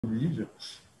oblige,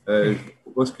 je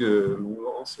propose que l'on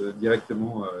lance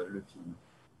directement le film.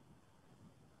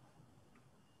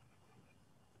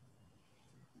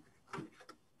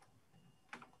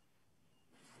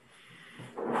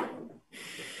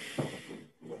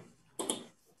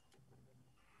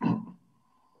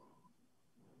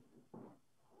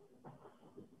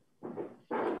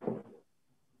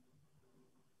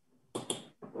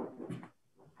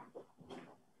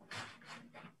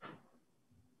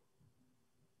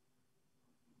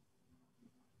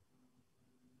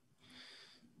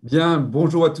 Bien,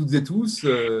 bonjour à toutes et tous.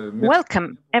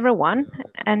 Welcome, everyone,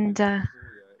 and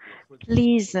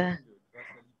please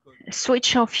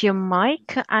switch off your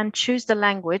mic and choose the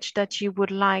language that you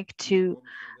would like to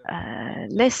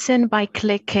listen by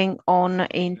clicking on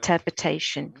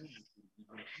interpretation.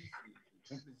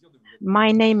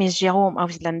 My name is Jérôme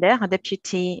Auslander,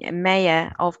 Deputy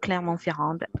Mayor of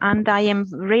Clermont-Ferrand, and I am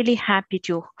really happy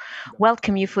to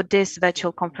welcome you for this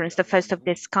virtual conference, the first of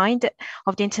this kind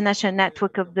of the International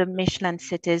Network of the Michelin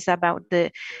cities about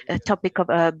the topic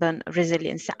of urban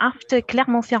resilience. After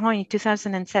Clermont-Ferrand in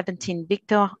 2017,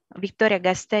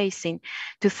 Vitoria-Gasteiz in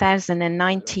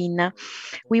 2019,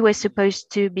 we were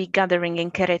supposed to be gathering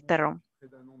in Querétaro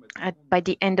by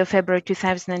the end of February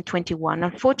 2021.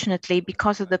 Unfortunately,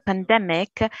 because of the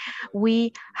pandemic,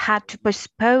 we had to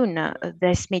postpone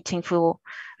this meeting for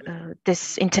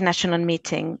this international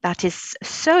meeting that is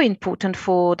so important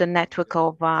for the network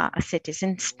of cities.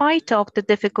 In spite of the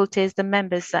difficulties, the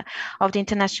members of the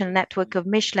International Network of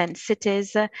Michelin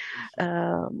cities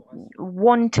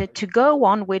wanted to go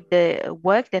on with the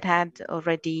work that had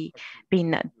already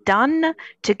been done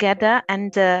together,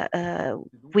 and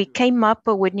we came up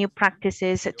with new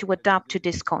practices to adapt to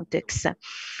this context.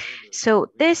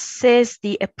 So this is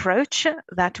the approach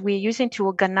that we're using to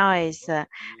organize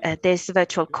this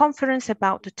virtual conference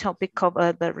about the topic of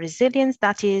urban resilience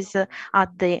that is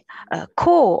at the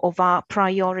core of our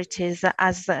priorities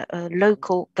as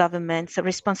local governments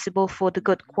responsible for the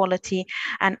good quality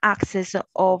and access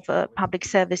of public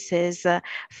services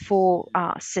for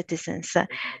our citizens.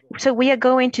 So we are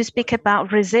going to speak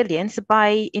about resilience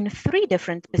in three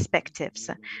different perspectives: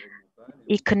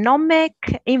 economic,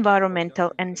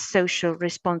 environmental, and social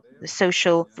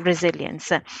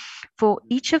resilience. For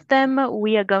each of them,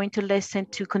 we are going to listen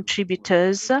to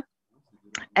contributors,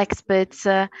 experts,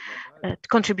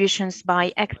 contributions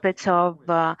by experts of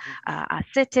our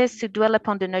cities to dwell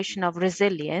upon the notion of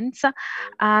resilience.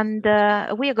 And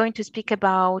we are going to speak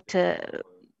about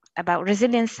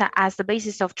resilience as the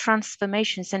basis of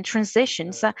transformations and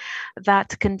transitions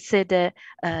that consider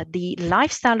the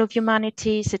lifestyle of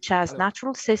humanity, such as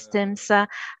natural systems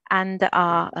and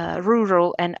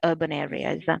rural and urban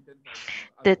areas.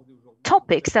 The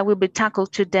topics that will be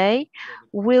tackled today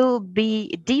will be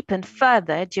deepened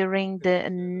further during the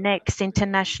next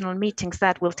international meetings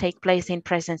that will take place in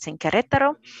presence in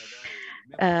Querétaro.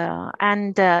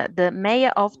 And the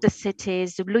mayor of the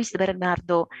cities, Luis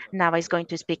Bernardo Nava, is going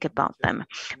to speak about them.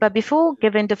 But before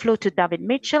giving the floor to David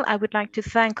Mitchell, I would like to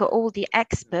thank all the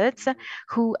experts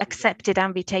who accepted our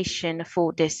invitation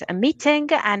for this meeting,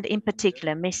 and in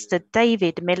particular, Mr.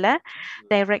 David Miller,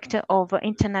 Director of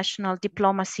International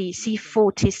Diplomacy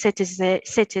C40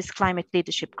 Cities Climate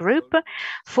Leadership Group,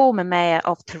 former mayor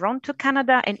of Toronto,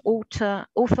 Canada, and author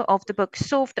of the book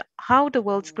Solved: How the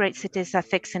World's Great Cities Are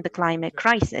Fixing the Climate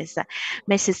Crisis.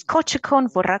 Mrs. Kochikon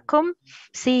Vorakum,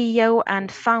 CEO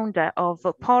and founder of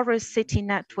Porous City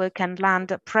Network and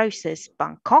Land Process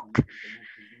Bangkok.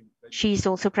 She's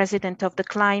also president of the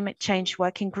Climate Change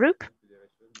Working Group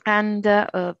and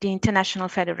of the International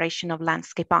Federation of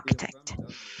Landscape Architects.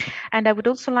 And I would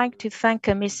also like to thank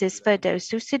Mrs.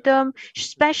 Firdaus Usidom,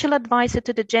 Special Advisor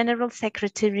to the General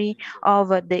Secretary of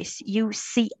this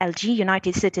UCLG,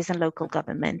 United Cities and Local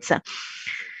Governments,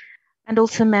 and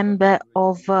also member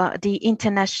of the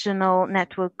International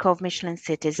Network of Michelin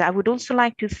Cities. I would also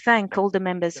like to thank all the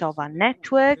members of our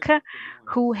network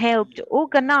who helped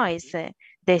organize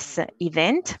this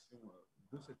event.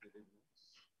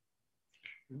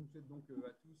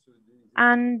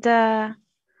 And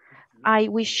I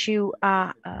wish you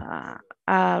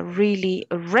a really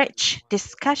rich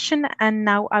discussion. And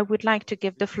now I would like to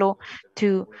give the floor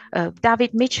to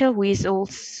David Mitchell, who is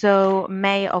also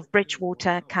Mayor of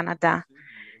Bridgewater, Canada.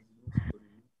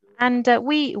 And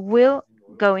we will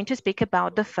going to speak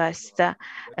about the first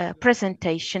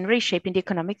presentation, Reshaping the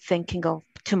Economic Thinking of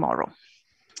Tomorrow.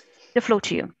 The floor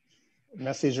to you.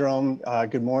 Merci, Jerome.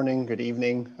 Good morning, good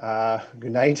evening,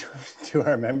 good night to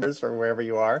our members or wherever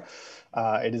you are.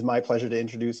 It is my pleasure to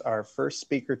introduce our first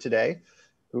speaker today,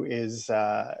 who is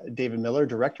David Miller,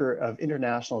 Director of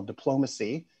International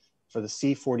Diplomacy for the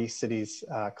C40 Cities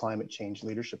Climate Change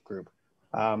Leadership Group.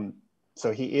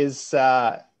 So he is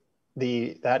that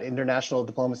international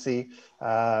diplomacy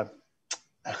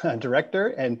director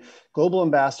and global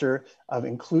ambassador of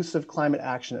inclusive climate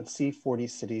action at C40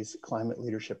 Cities Climate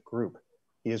Leadership Group.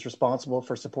 He is responsible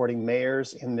for supporting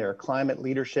mayors in their climate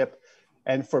leadership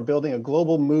and for building a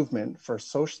global movement for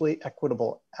socially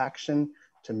equitable action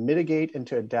to mitigate and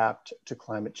to adapt to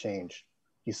climate change.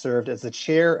 He served as the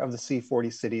chair of the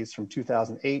C40 Cities from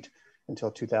 2008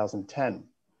 until 2010.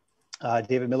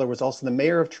 David Miller was also the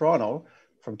mayor of Toronto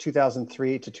from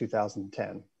 2003 to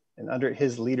 2010. And under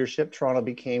his leadership, Toronto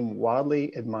became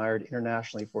widely admired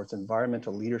internationally for its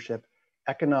environmental leadership,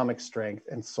 economic strength,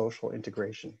 and social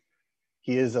integration.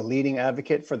 He is a leading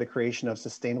advocate for the creation of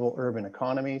sustainable urban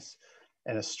economies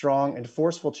and a strong and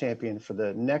forceful champion for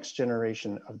the next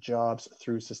generation of jobs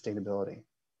through sustainability.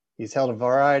 He's held a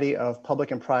variety of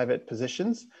public and private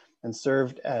positions and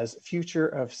served as Future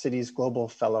of Cities Global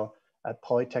Fellow at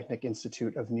Polytechnic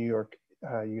Institute of New York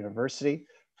University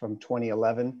from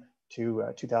 2011 to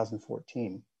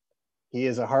 2014. He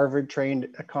is a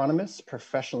Harvard-trained economist.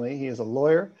 Professionally, he is a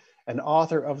lawyer and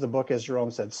author of the book, as Jerome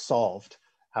said, Solved: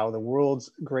 How the World's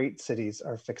Great Cities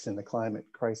Are Fixing the Climate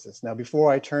Crisis. Now,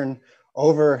 before I turn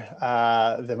over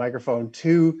the microphone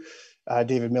to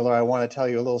David Miller, I want to tell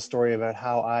you a little story about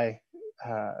how I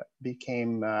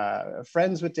became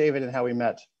friends with David and how we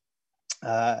met.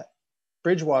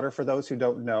 Bridgewater, for those who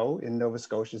don't know, in Nova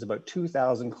Scotia is about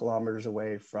 2,000 kilometers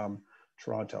away from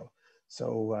Toronto.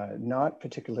 So not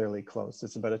particularly close.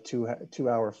 It's about a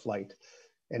two-hour flight.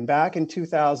 And back in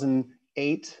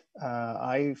 2008,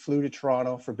 I flew to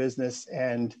Toronto for business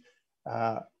and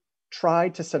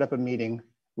tried to set up a meeting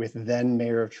with then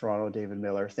Mayor of Toronto, David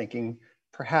Miller, thinking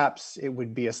perhaps it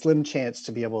would be a slim chance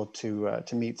to be able to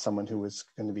meet someone who was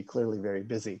going to be clearly very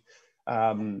busy.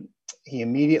 He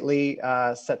immediately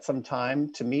set some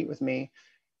time to meet with me,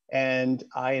 and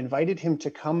I invited him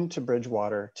to come to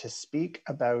Bridgewater to speak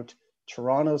about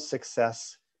Toronto's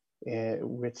success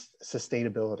with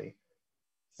sustainability,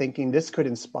 thinking this could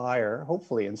inspire,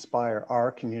 hopefully inspire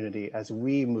our community as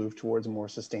we move towards a more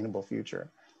sustainable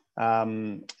future.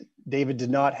 David did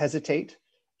not hesitate.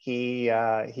 He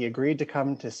agreed to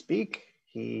come to speak.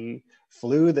 He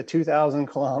flew the 2,000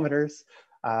 kilometers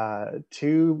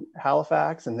to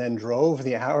Halifax and then drove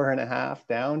the hour and a half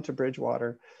down to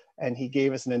Bridgewater. And he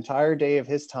gave us an entire day of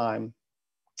his time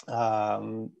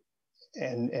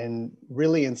and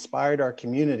really inspired our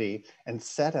community and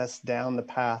set us down the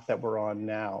path that we're on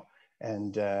now.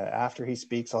 And after he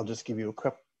speaks, I'll just give you a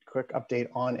quick update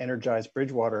on Energize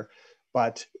Bridgewater.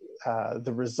 But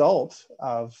the result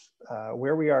of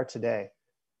where we are today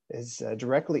is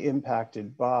directly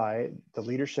impacted by the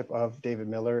leadership of David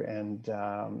Miller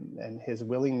and his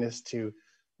willingness to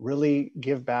really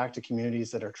give back to communities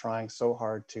that are trying so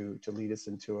hard to lead us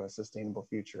into a sustainable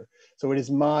future. So it is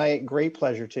my great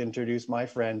pleasure to introduce my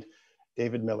friend,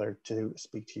 David Miller, to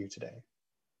speak to you today.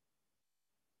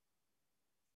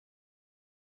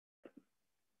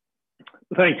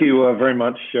 Thank you very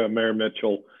much, Mayor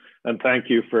Mitchell, and thank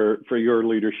you for your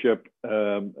leadership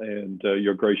and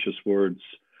your gracious words.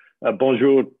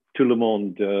 Bonjour tout le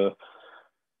monde.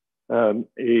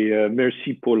 Et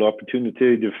merci pour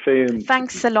l'opportunité de faire.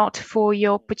 Thanks a lot for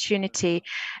your opportunity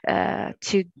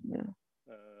to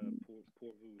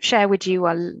share with you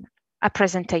a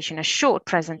presentation, a short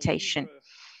presentation.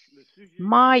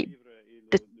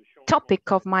 The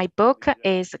topic of my book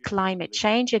is climate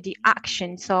change and the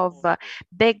actions of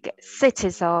big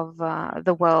cities of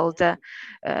the world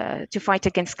to fight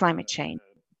against climate change.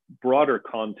 Broader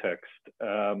context.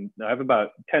 I have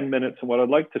about 10 minutes, and what I'd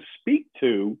like to speak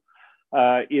to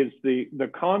is the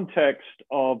context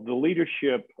of the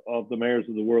leadership of the mayors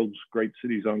of the world's great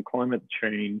cities on climate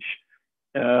change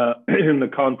in the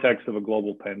context of a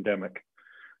global pandemic,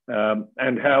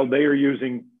 and how they are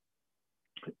using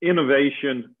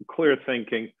innovation, clear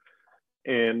thinking,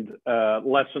 and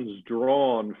lessons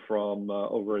drawn from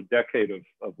over a decade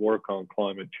of work on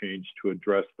climate change to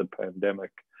address the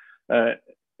pandemic.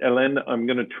 Ellen, I'm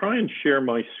going to try and share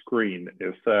my screen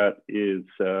if that is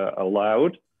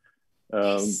allowed.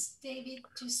 Yes, David,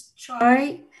 just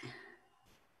try.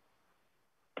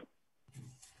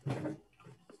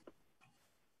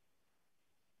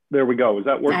 There we go. Is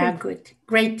that working? Good.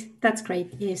 Great. That's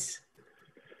great. Yes.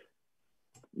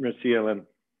 Merci, Ellen.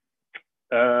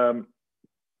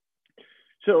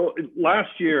 So last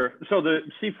year, so the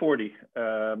C40,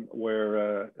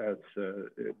 where as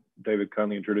David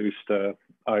kindly introduced,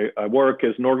 I work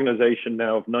as an organization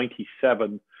now of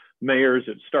 97 mayors.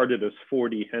 It started as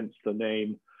 40, hence the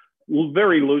name.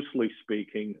 very loosely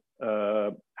speaking,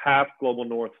 half global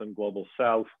north and global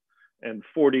south, and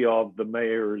 40 of the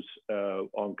mayors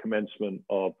on commencement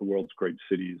of the world's great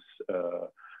cities.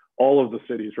 All of the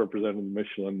cities represented in the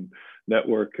Michelin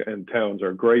network and towns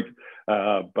are great,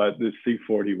 but the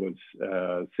C40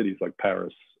 was cities like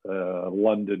Paris,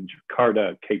 London,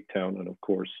 Jakarta, Cape Town, and of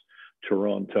course,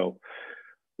 Toronto.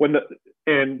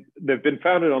 And they've been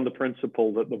founded on the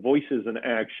principle that the voices and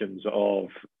actions of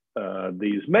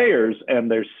these mayors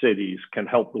and their cities can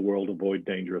help the world avoid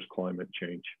dangerous climate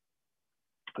change.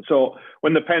 So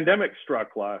when the pandemic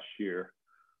struck last year,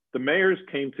 the mayors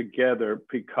came together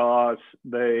because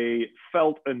they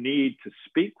felt a need to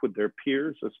speak with their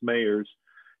peers as mayors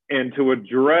and to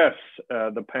address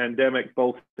the pandemic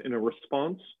both in a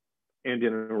response and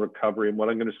in a recovery. And what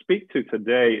I'm going to speak to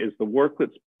today is the work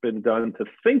that's been done to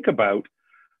think about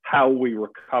how we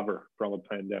recover from a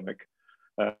pandemic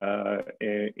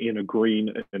in a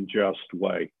green and just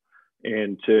way.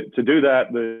 And to do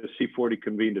that, the C40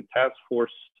 convened a task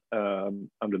force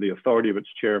under the authority of its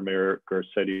chair, Mayor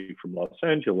Garcetti from Los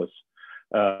Angeles,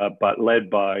 but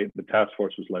the task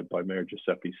force was led by Mayor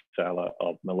Giuseppe Sala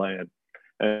of Milan.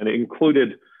 And it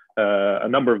included a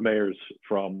number of mayors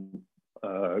from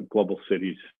global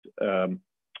cities,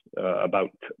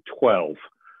 about 12,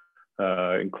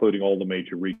 including all the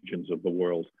major regions of the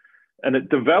world. And it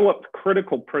developed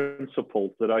critical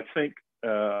principles that I think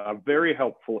are very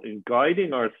helpful in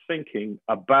guiding our thinking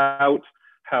about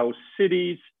how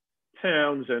cities,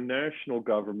 towns, and national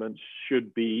governments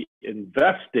should be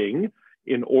investing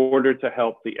in order to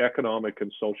help the economic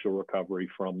and social recovery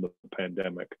from the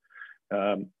pandemic.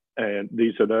 And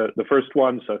these are the first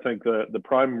ones. I think the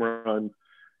prime one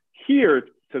here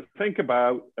to think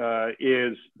about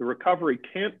is the recovery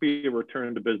can't be a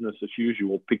return to business as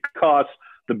usual, because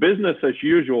the business as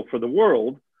usual for the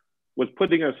world was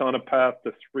putting us on a path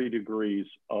to 3 degrees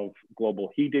of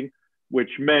global heating, which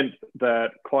meant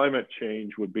that climate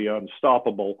change would be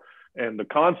unstoppable and the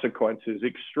consequences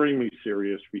extremely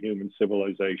serious for human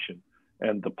civilization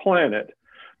and the planet.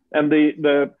 And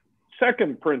the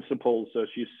second principles, as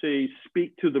you see,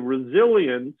 speak to the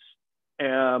resilience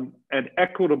and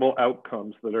equitable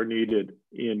outcomes that are needed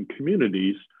in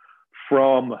communities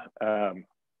from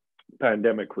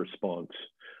pandemic response.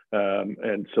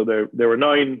 And so there were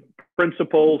 9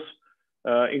 principles,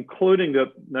 including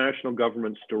that national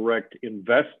governments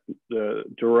invest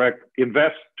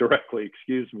directly,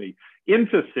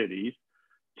 into cities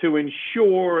to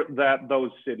ensure that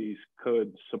those cities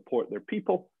could support their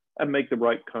people and make the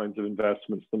right kinds of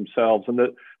investments themselves. And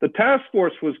the task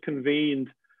force was convened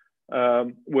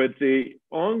with the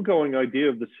ongoing idea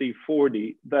of the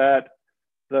C40 that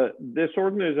this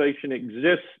organization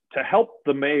exists to help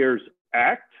the mayors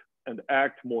act and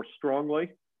act more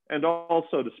strongly, and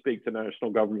also to speak to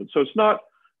national government. So it's not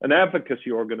an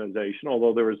advocacy organization,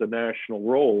 although there is a national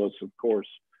role, as of course,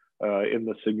 in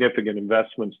the significant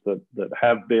investments that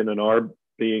have been and are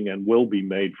being and will be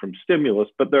made from stimulus.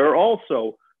 But there are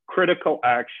also critical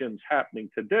actions happening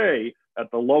today at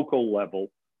the local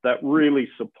level that really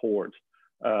support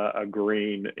a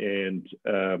green and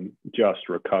just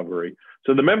recovery.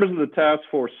 So the members of the task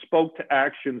force spoke to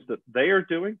actions that they are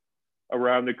doing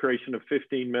around the creation of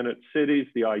 15-minute cities.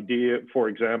 The idea, for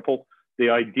example, the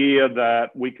idea that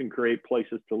we can create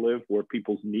places to live where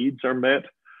people's needs are met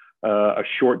a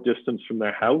short distance from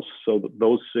their house, so that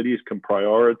those cities can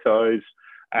prioritize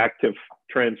active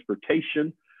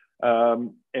transportation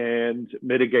and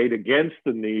mitigate against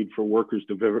the need for workers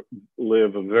to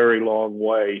live a very long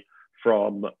way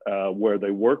from where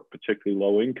they work, particularly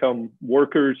low-income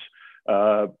workers.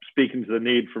 Speaking to the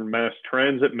need for mass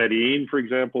transit, Medellin, for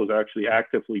example, is actually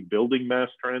actively building mass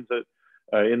transit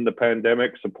in the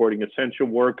pandemic, supporting essential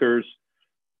workers,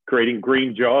 creating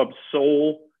green jobs.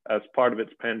 Seoul, as part of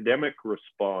its pandemic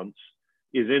response,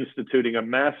 is instituting a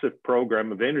massive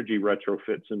program of energy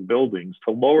retrofits in buildings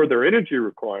to lower their energy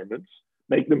requirements,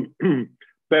 make them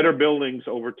better buildings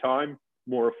over time,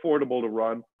 more affordable to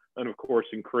run, and of course,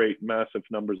 and create massive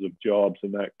numbers of jobs,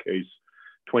 in that case,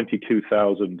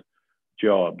 22,000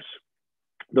 jobs.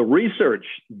 The research,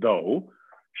 though,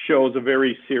 shows a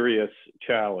very serious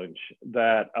challenge,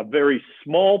 that a very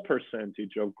small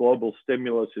percentage of global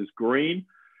stimulus is green.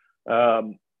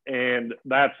 And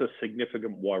that's a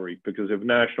significant worry, because if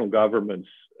national governments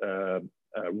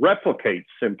replicate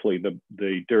simply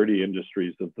the dirty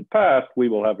industries of the past, we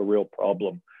will have a real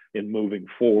problem in moving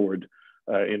forward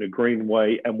in a green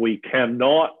way. And we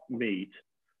cannot meet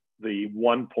the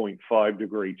 1.5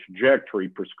 degree trajectory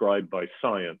prescribed by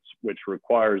science, which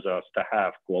requires us to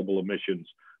halve global emissions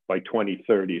by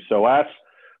 2030. So as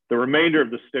the remainder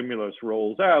of the stimulus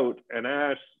rolls out, and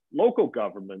as local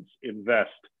governments invest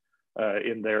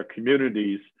in their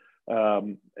communities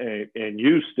and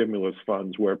use stimulus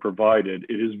funds where provided,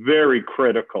 it is very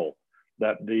critical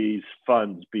that these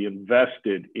funds be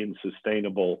invested in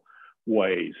sustainable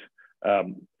ways.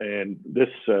 And this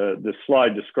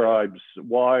slide describes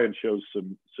why and shows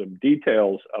some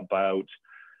details about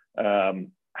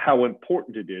how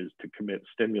important it is to commit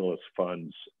stimulus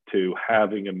funds to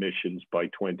halving emissions by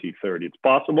 2030. It's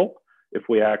possible if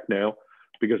we act now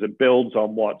because it builds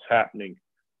on what's happening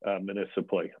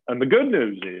municipally. And the good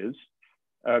news is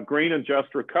green and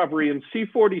just recovery in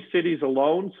C40 cities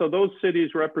alone. So those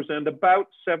cities represent about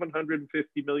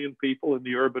 750 million people in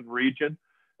the urban region,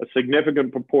 a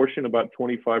significant proportion, about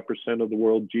 25% of the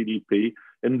world GDP.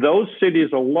 In those cities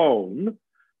alone,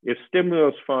 if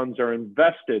stimulus funds are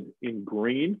invested in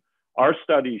green, our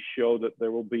studies show that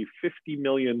there will be 50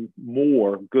 million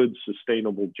more good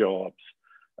sustainable jobs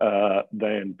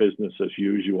than business as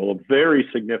usual. A very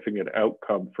significant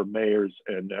outcome for mayors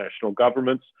and national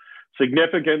governments.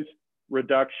 Significant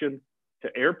reduction to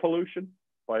air pollution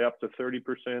by up to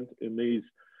 30% in these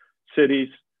cities.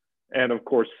 And of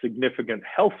course, significant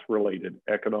health-related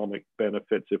economic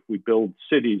benefits if we build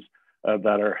cities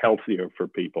that are healthier for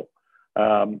people.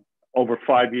 Over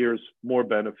 5 years, more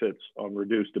benefits on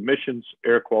reduced emissions,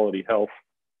 air quality, health,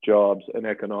 jobs, and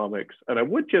economics. And I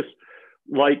would just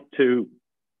like to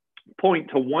point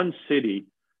to one city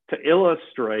to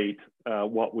illustrate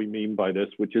what we mean by this,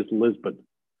 which is Lisbon.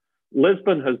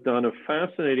 Lisbon has done a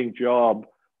fascinating job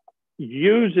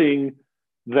using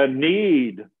the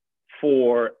need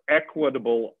for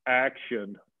equitable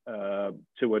action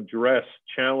to address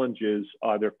challenges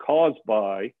either caused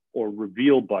by or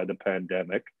revealed by the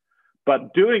pandemic,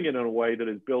 but doing it in a way that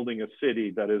is building a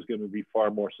city that is going to be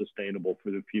far more sustainable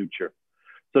for the future.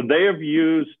 So they have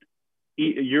used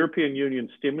European Union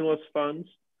stimulus funds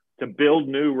to build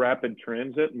new rapid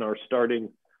transit and are starting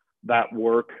that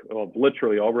work,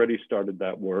 literally already started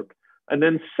that work. And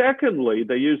then secondly,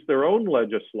 they use their own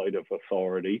legislative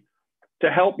authority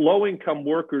to help low-income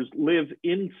workers live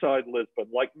inside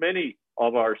Lisbon. Like many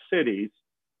of our cities,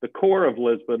 the core of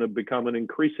Lisbon have become an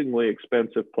increasingly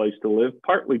expensive place to live,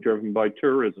 partly driven by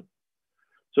tourism.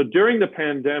 So during the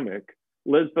pandemic,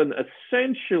 Lisbon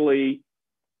essentially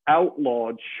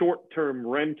outlawed short-term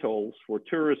rentals for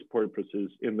tourist purposes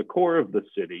in the core of the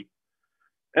city,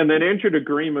 and then entered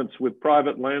agreements with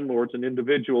private landlords and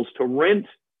individuals to rent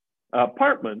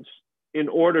apartments in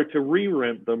order to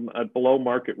re-rent them at below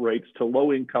market rates to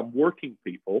low-income working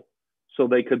people so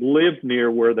they could live near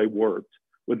where they worked,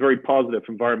 with very positive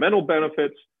environmental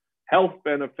benefits, health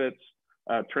benefits,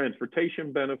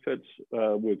 transportation benefits,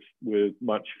 with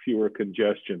much fewer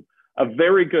congestion. A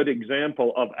very good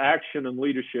example of action and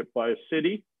leadership by a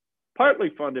city, partly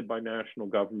funded by national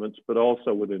governments, but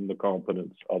also within the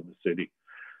competence of the city.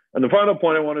 And the final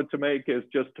point I wanted to make is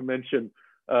just to mention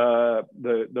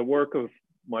the work of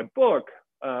my book,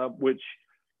 which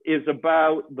is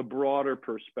about the broader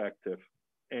perspective.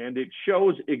 And it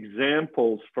shows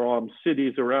examples from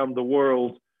cities around the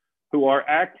world who are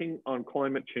acting on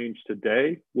climate change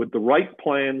today with the right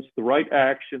plans, the right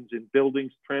actions in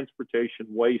buildings, transportation,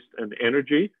 waste, and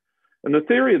energy. And the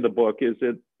theory of the book is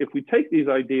that if we take these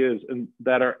ideas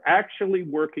that are actually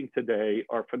working today,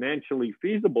 are financially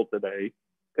feasible today,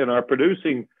 and are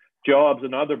producing jobs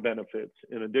and other benefits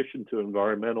in addition to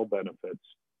environmental benefits,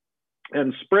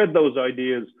 and spread those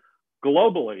ideas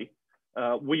globally,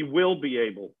 we will be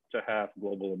able to halve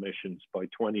global emissions by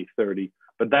 2030.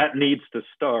 But that needs to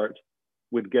start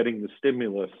with getting the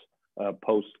stimulus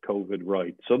post-COVID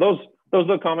right. So those are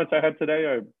the comments I had today.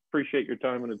 I appreciate your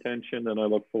time and attention, and I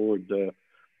look forward to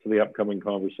the upcoming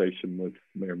conversation with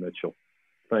Mayor Mitchell.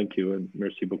 Thank you, and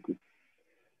merci beaucoup.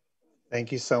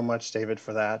 Thank you so much, David,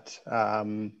 for that.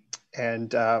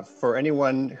 And for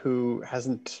anyone who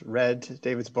hasn't read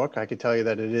David's book, I could tell you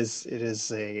that it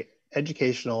is a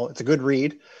educational, it's a good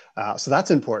read. So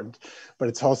that's important, but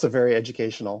it's also very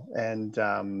educational. And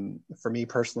for me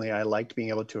personally, I liked being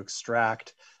able to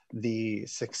extract the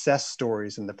success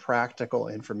stories and the practical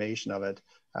information of it.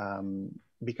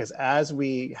 Because as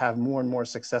we have more and more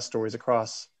success stories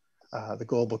across the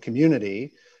global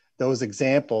community, those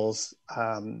examples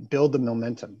build the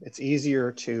momentum. It's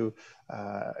easier to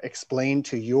explain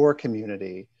to your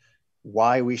community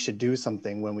why we should do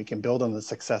something when we can build on the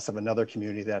success of another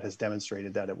community that has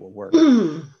demonstrated that it will work.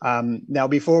 Now,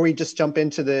 before we just jump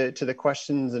into the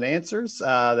questions and answers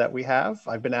that we have,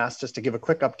 I've been asked just to give a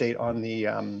quick update on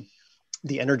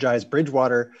the Energize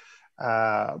Bridgewater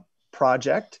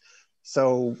project.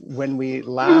 So when we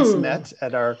last met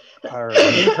at our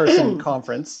in-person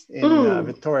conference in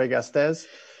Vitoria-Gasteiz,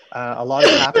 A lot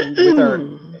has happened with our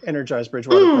Energized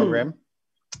Bridgewater program.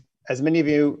 As many of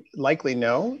you likely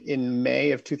know, in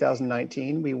May of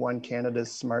 2019, we won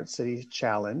Canada's Smart City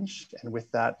Challenge, and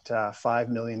with that, $5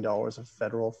 million of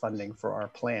federal funding for our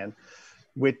plan.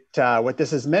 What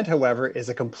this has meant, however, is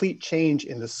a complete change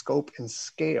in the scope and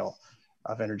scale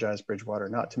of Energized Bridgewater,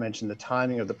 not to mention the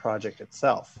timing of the project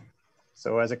itself.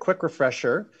 So as a quick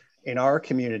refresher, in our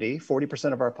community,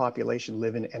 40% of our population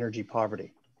live in energy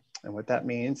poverty. And what that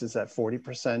means is that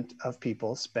 40% of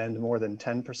people spend more than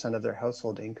 10% of their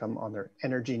household income on their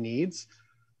energy needs,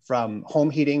 from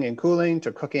home heating and cooling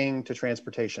to cooking to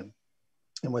transportation.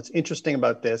 And what's interesting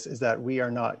about this is that we are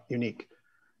not unique.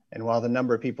 And while the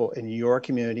number of people in your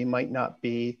community might not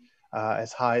be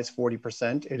as high as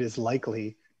 40%, it is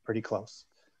likely pretty close.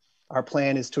 Our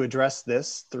plan is to address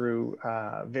this through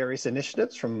various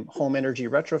initiatives, from home energy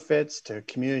retrofits to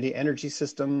community energy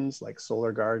systems like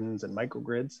solar gardens and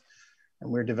microgrids. And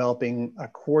we're developing a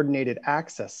coordinated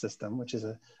access system, which is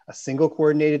a single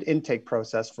coordinated intake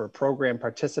process for program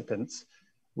participants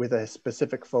with a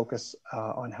specific focus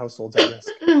on households at risk.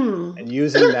 And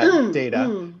using that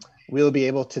data, we'll be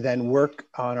able to then work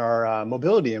on our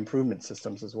mobility improvement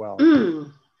systems as well.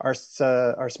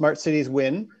 Our Smart Cities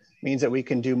win means that we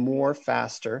can do more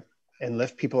faster and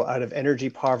lift people out of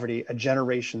energy poverty a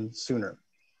generation sooner.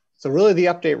 So really the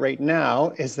update right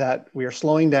now is that we are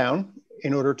slowing down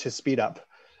in order to speed up,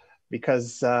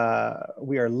 because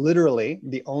we are literally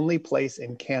the only place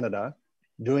in Canada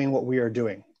doing what we are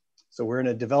doing. So we're in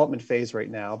a development phase right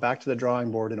now, back to the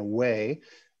drawing board in a way,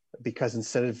 because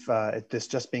instead of this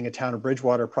just being a town of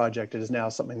Bridgewater project, it is now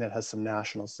something that has some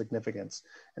national significance.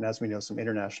 And as we know, some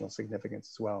international significance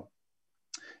as well.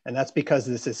 And that's because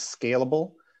this is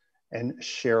scalable and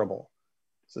shareable.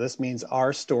 So this means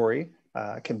our story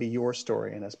can be your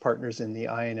story. And as partners in the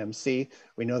INMC,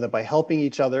 we know that by helping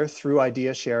each other through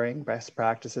idea sharing, best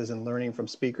practices, and learning from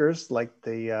speakers like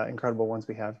the incredible ones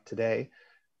we have today,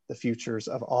 the futures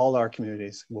of all our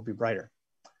communities will be brighter.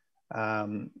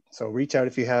 So reach out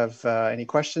if you have any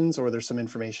questions, or there's some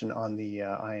information on the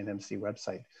INMC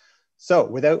website. So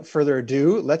without further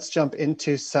ado, let's jump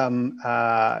into some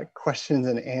questions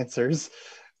and answers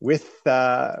with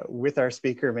our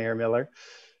speaker, Mayor Miller.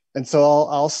 And so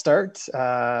I'll start.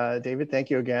 David, thank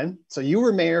you again. So you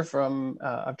were mayor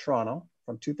of Toronto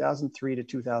from 2003 to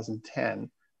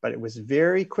 2010, but it was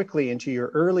very quickly into your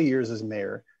early years as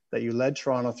mayor that you led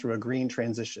Toronto through a green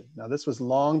transition. Now, this was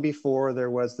long before there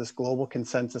was this global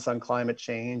consensus on climate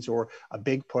change or a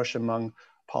big push among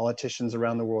politicians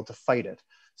around the world to fight it.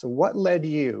 So what led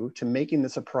you to making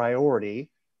this a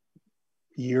priority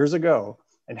years ago?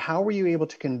 And how were you able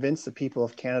to convince the people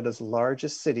of Canada's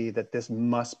largest city that this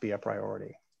must be a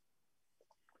priority?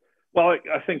 Well,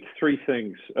 I think three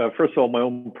things. First of all, my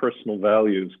own personal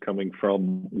values coming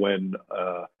from when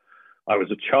I was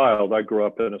a child. I grew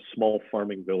up in a small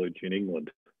farming village in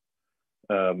England.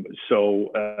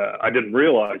 So I didn't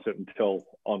realize it until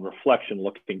on reflection,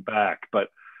 looking back, but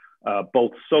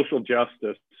both social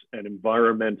justice and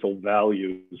environmental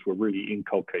values were really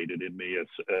inculcated in me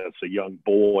as a young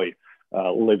boy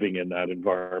living in that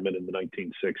environment in the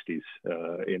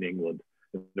 1960s in England,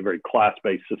 in a very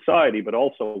class-based society, but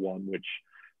also one which,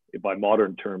 by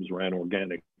modern terms, ran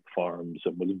organic farms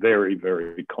and was very,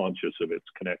 very conscious of its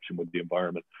connection with the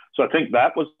environment. So I think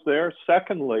that was there.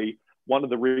 Secondly, one of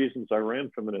the reasons I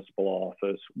ran for municipal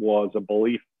office was a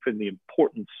belief in the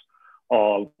importance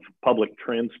of public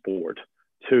transport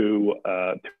to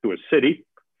a city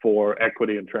for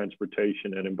equity and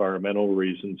transportation and environmental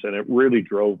reasons. And it really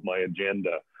drove my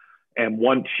agenda. And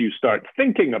once you start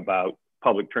thinking about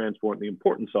public transport and the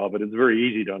importance of it, it's very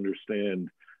easy to understand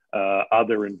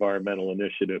other environmental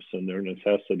initiatives and their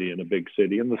necessity in a big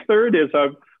city. And the third is I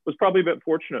was probably a bit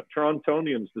fortunate.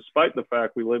 Torontonians, despite the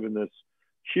fact we live in this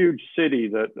huge city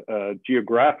that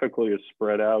geographically is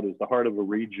spread out as the heart of a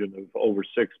region of over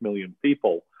 6 million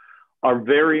people, are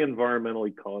very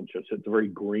environmentally conscious. It's a very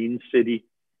green city.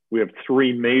 We have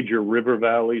 3 major river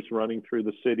valleys running through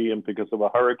the city, and because of a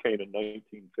hurricane in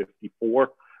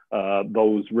 1954,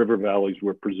 those river valleys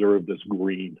were preserved as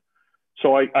green.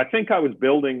 So I think I was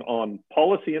building on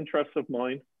policy interests of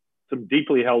mine, some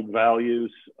deeply held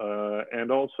values,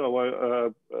 and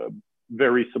also a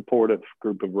very supportive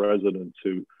group of residents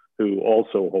who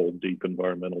also hold deep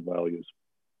environmental values.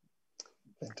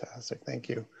 Fantastic, thank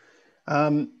you.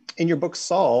 In your book,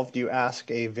 Solved, you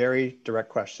ask a very direct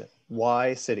question.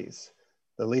 Why cities?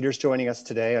 The leaders joining us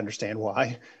today understand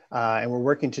why, and we're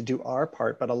working to do our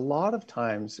part, but a lot of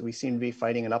times we seem to be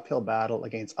fighting an uphill battle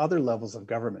against other levels of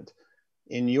government.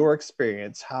 in your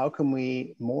experience, how can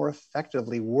we more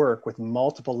effectively work with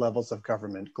multiple levels of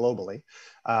government globally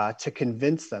to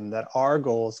convince them that our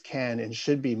goals can and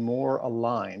should be more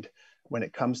aligned when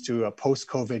it comes to a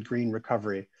post-COVID green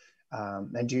recovery?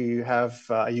 And do you have,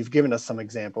 you've given us some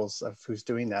examples of who's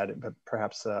doing that, but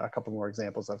perhaps a couple more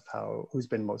examples of who's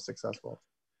been most successful.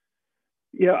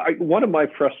 Yeah, one of my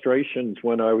frustrations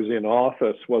when I was in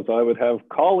office was I would have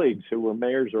colleagues who were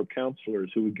mayors or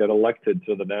councillors who would get elected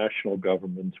to the national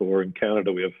government, or in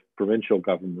Canada we have provincial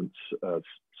governments,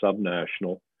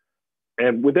 subnational.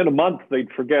 And within a month,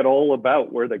 they'd forget all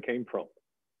about where they came from.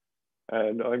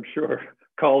 And I'm sure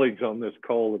colleagues on this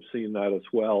call have seen that as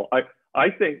well. I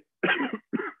think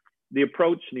the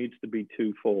approach needs to be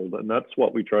twofold, and that's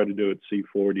what we try to do at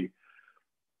C40.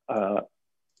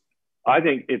 I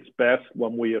think it's best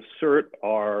when we assert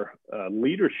our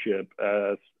leadership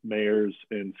as mayors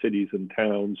in cities and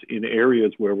towns in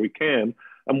areas where we can,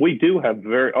 and we do have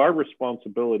our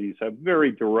responsibilities have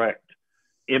very direct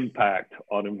impact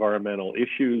on environmental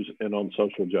issues and on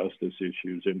social justice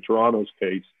issues. In Toronto's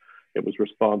case, it was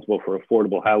responsible for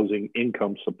affordable housing,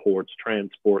 income supports,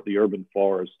 transport, the urban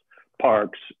forest,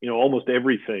 parks, almost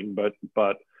everything, but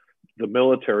the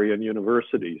military and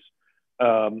universities.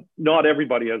 Not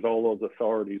everybody has all those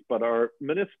authorities, but our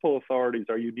municipal authorities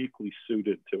are uniquely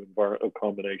suited to a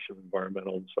combination of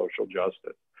environmental and social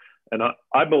justice. And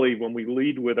I believe when we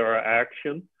lead with our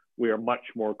action, we are much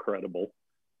more credible.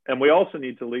 And we also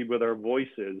need to lead with our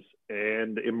voices.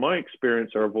 And in my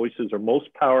experience, our voices are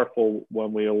most powerful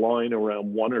when we align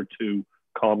around one or two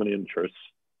common interests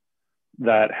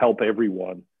that help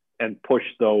everyone and push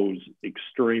those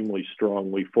extremely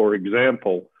strongly. For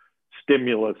example,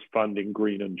 stimulus funding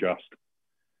green and just.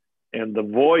 And the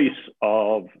voice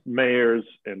of mayors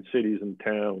and cities and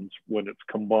towns, when it's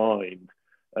combined,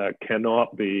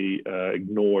 cannot be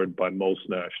ignored by most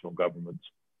national governments.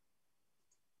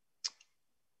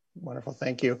 Wonderful,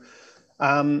 thank you.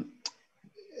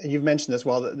 You've mentioned as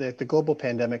well that the global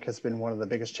pandemic has been one of the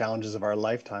biggest challenges of our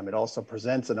lifetime. It also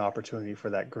presents an opportunity for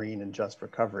that green and just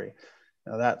recovery.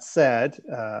 Now that said,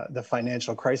 the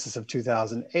financial crisis of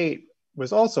 2008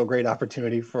 was also a great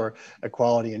opportunity for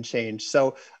equality and change.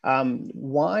 So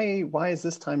why is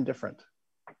this time different?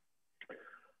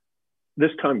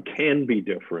 This time can be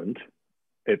different.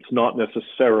 It's not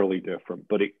necessarily different,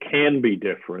 but it can be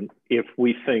different if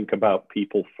we think about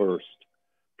people first.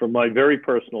 From my very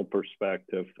personal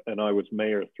perspective, and I was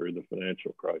mayor through the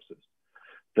financial crisis,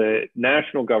 the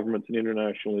national governments and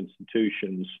international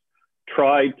institutions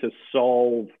tried to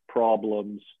solve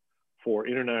problems for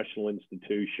international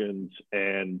institutions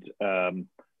and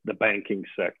the banking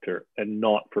sector, and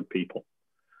not for people.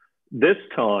 This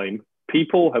time,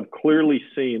 people have clearly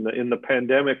seen that in the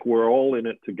pandemic, we're all in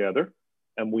it together,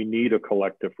 and we need a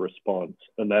collective response.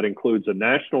 And that includes a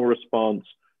national response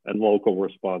and local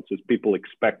responses. People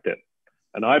expect it.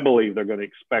 And I believe they're going to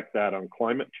expect that on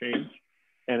climate change.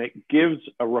 And it gives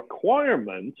a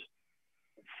requirement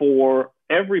for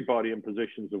everybody in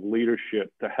positions of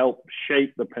leadership to help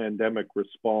shape the pandemic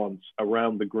response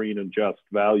around the green and just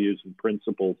values and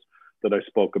principles that I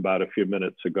spoke about a few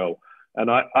minutes ago.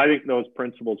 And I think those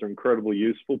principles are incredibly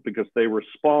useful because they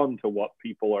respond to what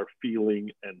people are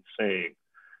feeling and saying.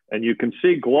 And you can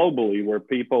see globally where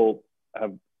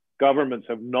governments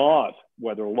have not,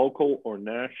 whether local or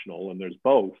national, and there's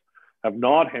both, have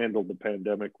not handled the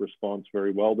pandemic response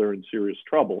very well. They're in serious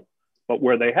trouble. But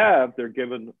where they have, they're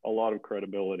given a lot of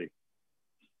credibility.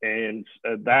 And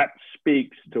that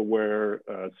speaks to where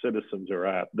citizens are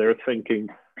at. They're thinking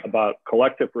about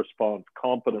collective response,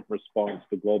 competent response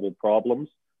to global problems,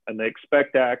 and they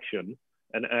expect action,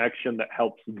 and action that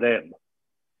helps them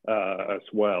as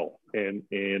well.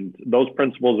 And those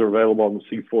principles are available on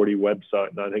the C40 website,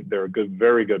 and I think they're a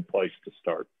very good place to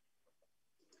start.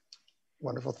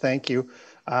 Wonderful, thank you.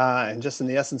 And just in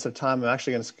the essence of time, I'm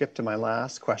actually going to skip to my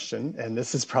last question, and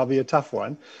this is probably a tough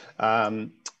one.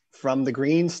 From the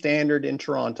Green Standard in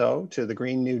Toronto to the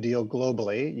Green New Deal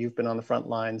globally, you've been on the front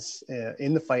lines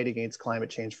in the fight against climate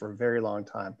change for a very long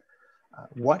time.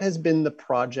 What has been the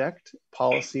project,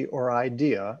 policy, or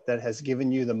idea that has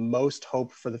given you the most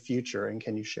hope for the future, and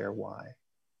can you share why?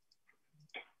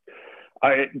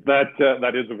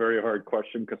 That is a very hard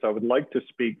question because I would like to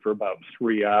speak for about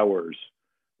 3 hours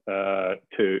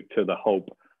to the hope.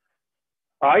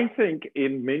 I think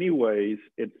in many ways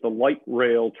it's the light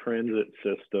rail transit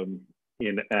system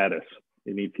in Addis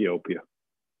in Ethiopia.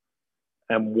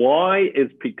 And why is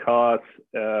because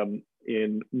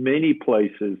in many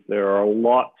places there are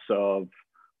lots of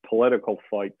political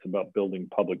fights about building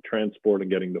public transport and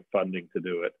getting the funding to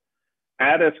do it.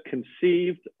 Addis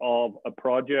conceived of a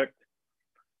project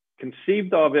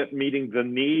conceived of it meeting the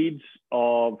needs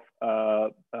of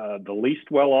the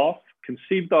least well-off,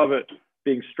 conceived of it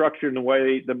being structured in a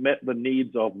way that met the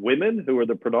needs of women, who are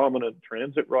the predominant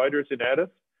transit riders in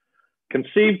Addis,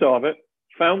 conceived of it,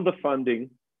 found the funding,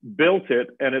 built it,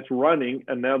 and it's running,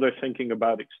 and now they're thinking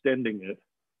about extending it,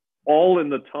 all in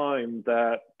the time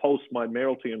that post my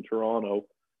mayoralty in Toronto,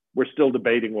 we're still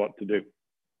debating what to do.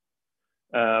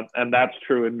 And that's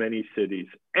true in many cities.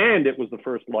 And it was the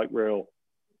first light rail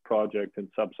project in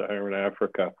sub-Saharan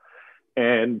Africa.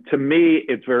 And to me,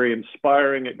 it's very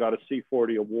inspiring. It got a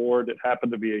C40 award. It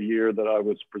happened to be a year that I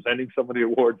was presenting some of the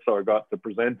awards, so I got to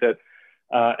present it.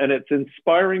 And it's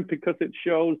inspiring because it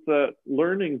shows that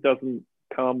learning doesn't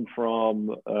come from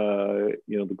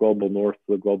the global north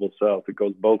to the global south. It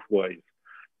goes both ways.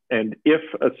 And if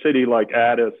a city like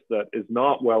Addis that is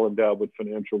not well endowed with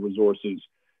financial resources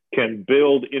can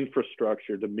build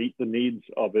infrastructure to meet the needs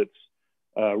of its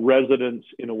residents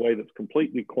in a way that's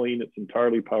completely clean, it's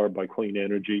entirely powered by clean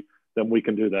energy, then we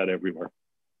can do that everywhere.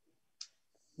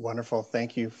 Wonderful.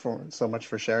 Thank you so much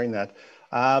for sharing that.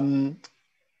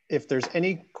 If there's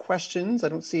any questions, I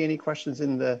don't see any questions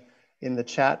in the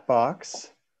chat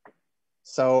box.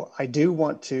 So I do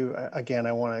want to, again,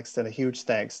 I want to extend a huge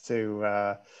thanks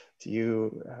to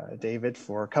you, David,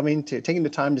 for taking the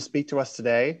time to speak to us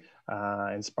today,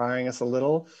 inspiring us a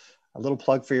little. A little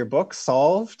plug for your book,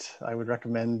 Solved. I would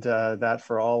recommend that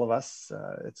for all of us.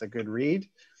 It's a good read.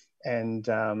 And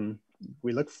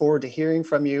we look forward to hearing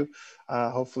from you,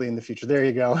 hopefully in the future. There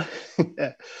you go.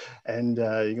 And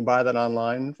you can buy that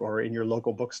online or in your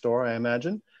local bookstore, I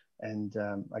imagine. And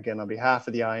again, on behalf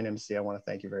of the INMC, I want to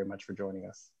thank you very much for joining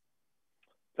us.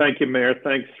 Thank you, Mayor.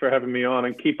 Thanks for having me on,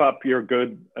 and keep up your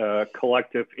good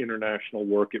collective international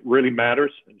work. It really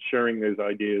matters, and sharing these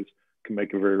ideas can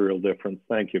make a very real difference.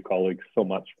 Thank you, colleagues, so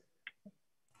much.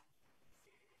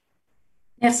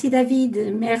 Merci David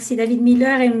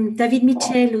Miller et David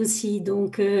Mitchell aussi.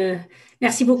 Donc,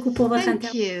 merci beaucoup pour votre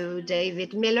intervention. Thank you,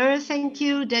 David Miller. Thank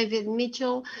you, David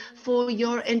Mitchell, for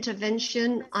your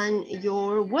intervention and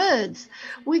your words.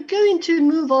 We're going to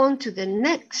move on to the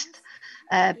next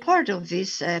part of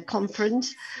this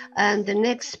conference, and the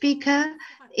next speaker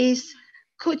is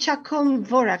Kochakom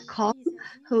Vorakom,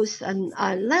 who's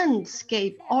a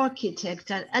landscape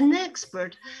architect and an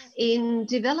expert in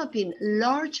developing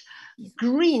large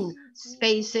green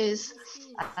spaces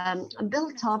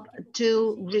built up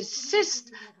to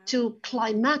resist to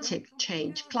climate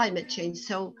change.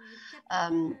 So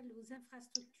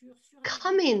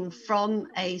coming from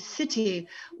a city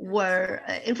where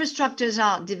infrastructures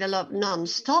are developed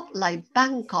non-stop, like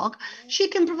Bangkok, she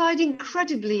can provide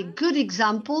incredibly good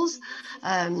examples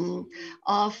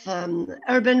of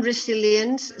urban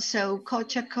resilience. So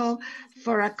Kochako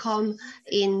Vorakom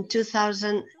in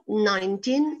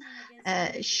 2019,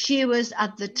 she was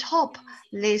at the top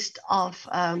list of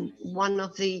one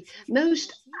of the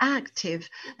most active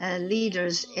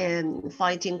leaders in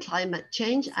fighting climate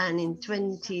change, and in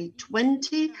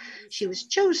 2020 she was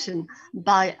chosen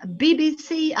by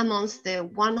BBC amongst the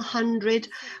 100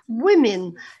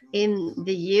 women in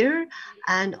the year,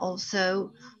 and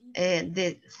also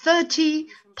the 30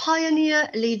 pioneer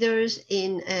leaders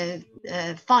in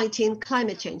fighting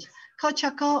climate change.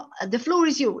 Kochako, the floor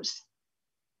is yours.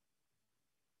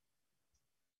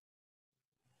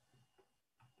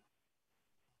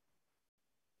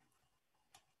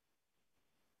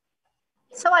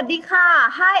 Sawadee ka.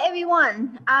 Hi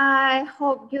everyone. I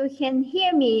hope you can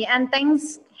hear me, and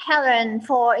thanks Helen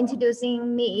for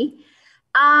introducing me.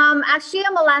 Actually,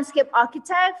 I'm a landscape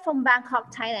architect from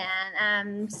Bangkok, Thailand.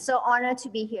 I'm so honored to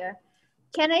be here.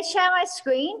 Can I share my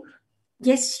screen?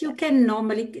 Yes, you can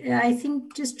normally. I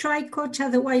think just try Coach,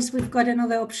 otherwise we've got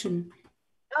another option.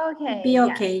 Okay. It'll be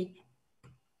okay.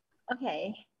 Yeah.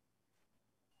 Okay.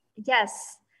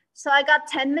 Yes. So I got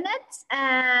 10 minutes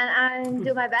and I'll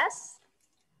do my best.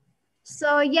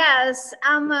 So yes,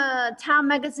 I'm a Time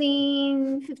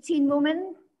Magazine 15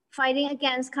 woman fighting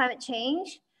against climate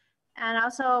change. And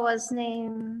also was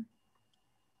named,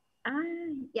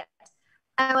 yes,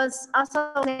 I was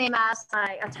also named as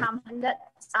like a Time 100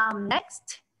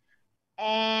 next.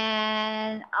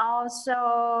 And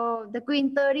also the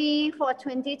Green 30 for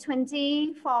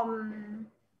 2020 from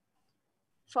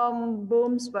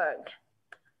Bloomsburg.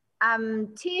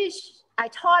 I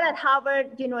taught at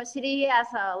Harvard University as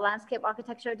a landscape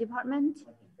architecture department.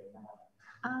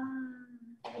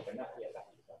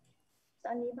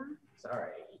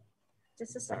 Sorry.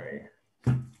 Just a second.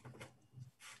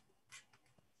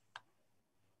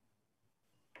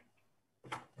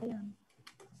 Yeah.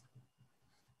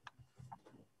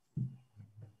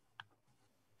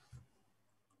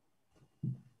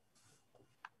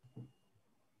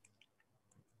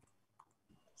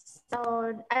 So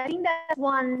I think that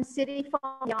one city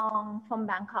from Yong from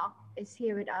Bangkok is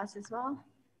here with us as well.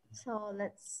 So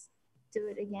let's do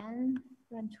it again.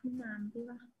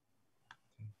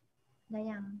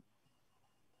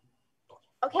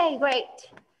 Okay, great.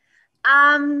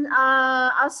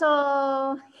 Also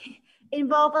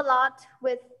involve a lot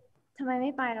with ทำไมไ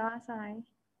ม่ไปแล้วสไล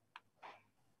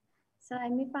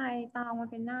ด์ไม่ไปตามมา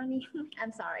เป็นหน้านี้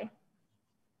I'm sorry.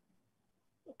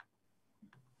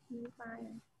 ไม่ไป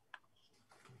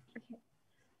Okay.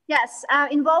 Yes,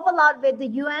 involve a lot with the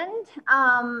UN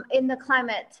in the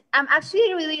climate. I'm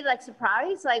actually really like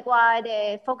surprised like why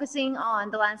they're focusing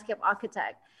on the landscape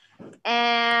architect.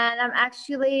 And I'm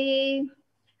actually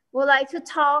would like to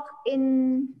talk in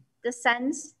the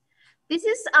sense, this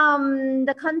is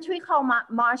the country called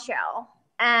Marshall.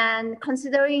 And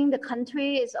considering the country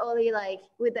is only like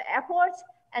with the airport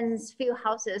and few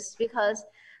houses because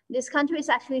this country is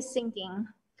actually sinking.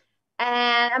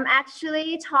 And I'm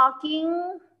actually talking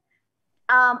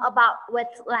about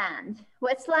wetland.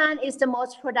 Wetland is the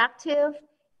most productive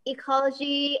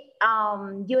ecology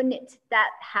unit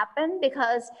that happened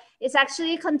because it's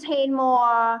actually contain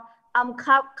more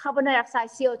carbon dioxide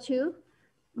CO2,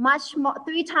 much more,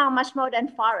 3 times much more than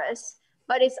forests,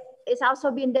 but it's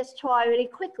also been destroyed really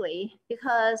quickly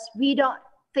because we don't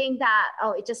think that,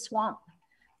 oh, it's just swamp,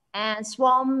 and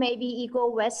swamp maybe equal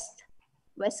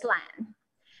westland.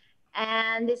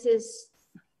 And this is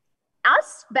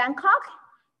us, Bangkok,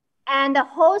 and the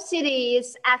whole city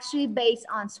is actually based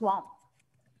on swamp.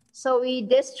 So we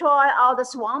destroy all the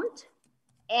swamp,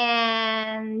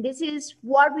 and this is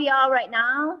what we are right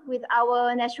now with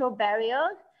our natural barrier.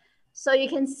 So you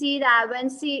can see that when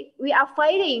we are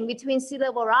fighting between sea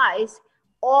level rise,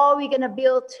 or we're gonna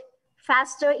build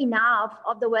faster enough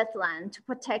of the wetland to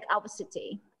protect our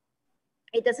city.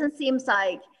 It doesn't seem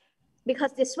like,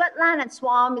 because this wetland and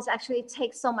swamp is actually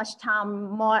takes so much time,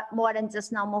 more than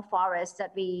just normal forest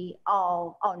that we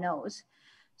all knows.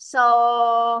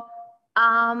 So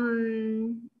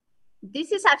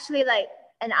this is actually like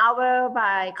an hour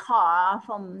by car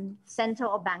from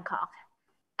central of Bangkok.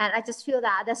 And I just feel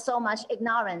that there's so much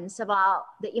ignorance about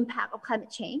the impact of climate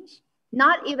change,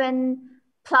 not even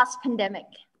plus pandemic.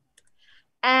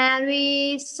 And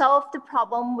we solved the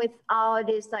problem with all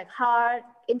this like hard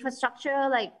infrastructure,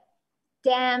 like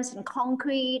dams and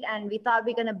concrete. And we thought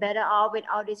we're gonna better off with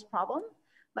all this problem,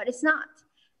 but it's not.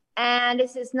 And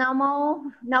this is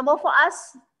normal for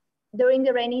us during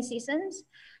the rainy seasons.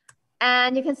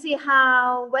 And you can see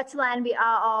how wetland we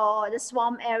are, or the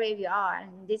swamp area we are.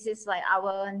 And this is like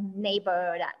our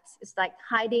neighbor that is like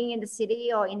hiding in the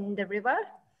city or in the river.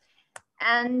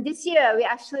 And this year we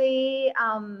actually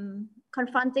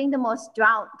confronting the most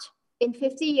drought in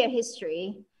 50-year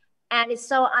history. And it's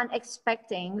so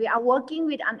unexpected. We are working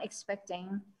with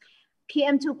unexpected.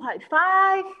 PM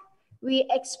 2.5, we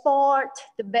export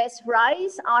the best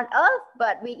rice on earth,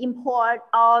 but we import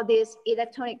all this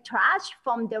electronic trash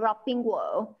from the developing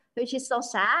world, which is so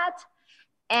sad.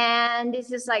 And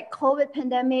this is like COVID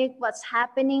pandemic, what's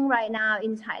happening right now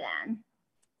in Thailand.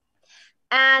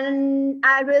 And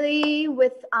I really,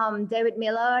 with David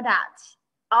Miller, that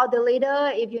all the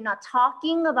leader, if you're not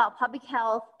talking about public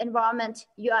health, environment,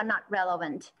 you are not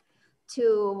relevant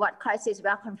to what crisis we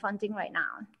are confronting right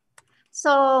now.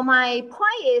 So my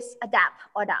point is adapt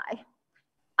or die.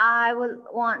 I would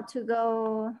want to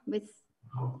go with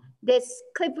this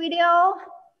clip video,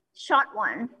 short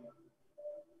one.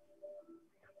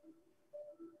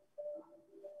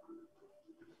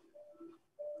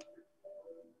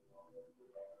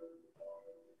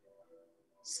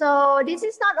 So this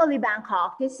is not only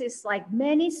Bangkok, this is like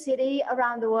many cities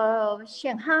around the world,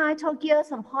 Shanghai, Tokyo,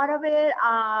 some part of it,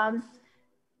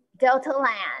 Delta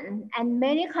land, and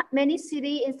many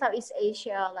cities in Southeast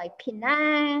Asia, like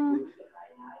Penang,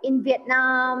 in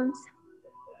Vietnam.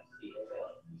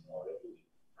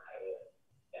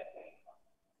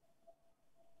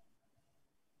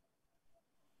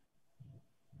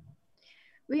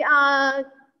 We are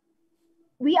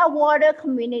water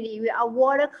community, we are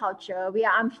water culture, we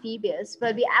are amphibious,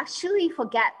 but we actually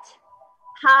forget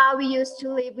how we used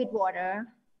to live with water.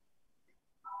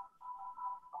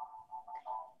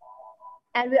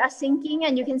 And we are sinking,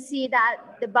 and you can see that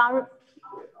the boundary.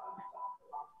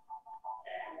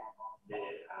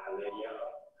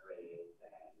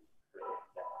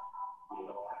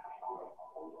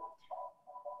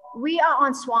 We are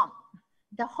on swamp.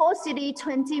 The whole city,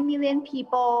 20 million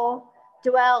people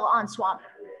dwell on swamp.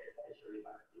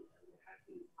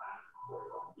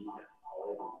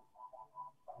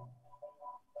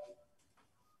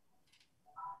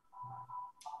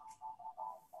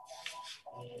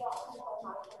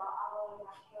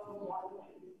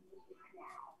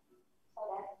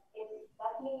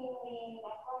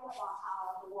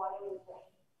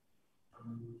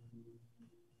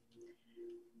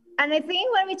 And I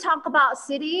think when we talk about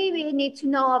city, we need to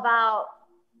know about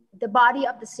the body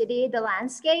of the city, the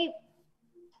landscape,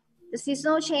 the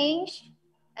seasonal change,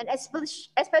 and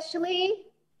especially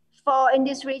for in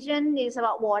this region is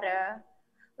about water.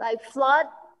 Like flood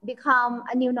become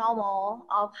a new normal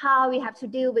of how we have to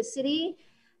deal with city.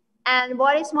 And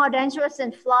what is more dangerous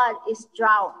than flood is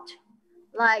drought.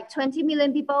 Like 20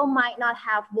 million people might not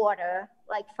have water,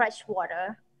 like fresh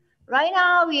water. Right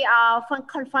now, we are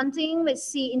confronting with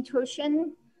sea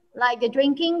intrusion. Like the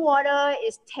drinking water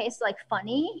tastes like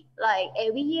funny, like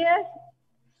every year.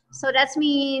 So that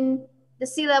means the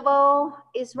sea level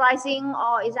is rising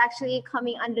or is actually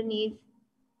coming underneath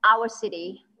our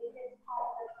city.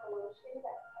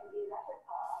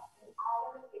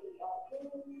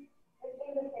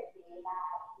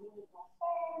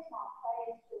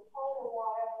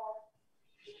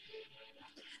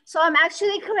 So I'm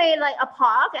actually create like a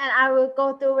park, and I will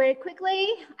go through very quickly,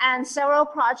 and several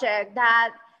projects that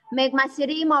make my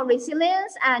city more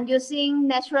resilient and using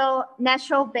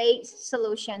natural based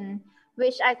solution,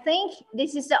 which I think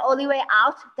this is the only way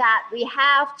out, that we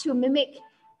have to mimic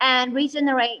and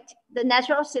regenerate the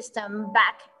natural system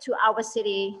back to our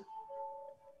city.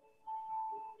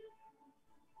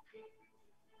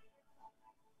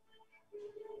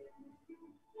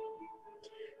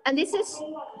 And this is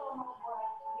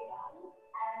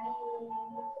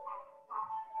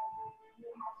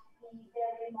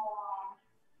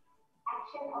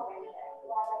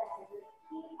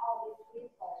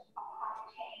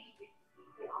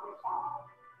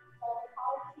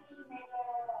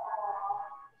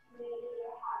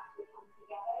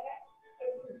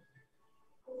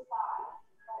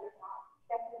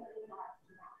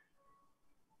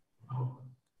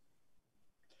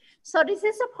so this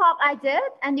is a park I did,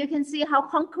 and you can see how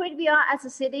concrete we are as a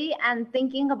city. And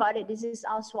thinking about it, this is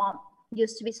our swamp.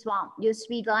 Used to be swamp, used to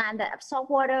be land that absorb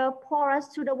water, porous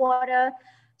to the water.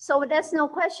 So there's no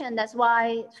question. That's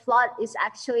why flood is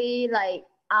actually like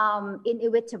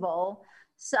inevitable.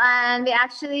 So, and we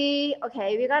actually,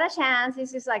 okay, we got a chance.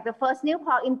 This is like the first new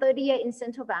park in 30 years in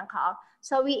central Bangkok.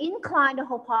 So we incline the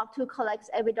whole park to collect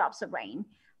every drops of rain.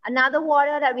 Another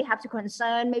water that we have to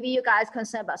concern, maybe you guys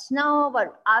concerned about snow,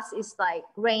 but us is like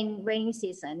rainy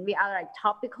season. We are like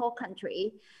tropical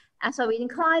country. And so we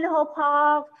incline the whole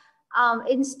park,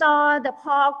 install the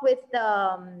park with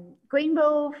the green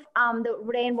roof, the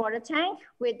rainwater tank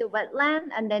with the wetland,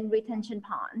 and then retention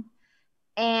pond.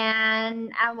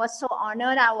 And I was so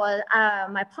honored.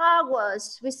 My park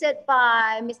was visited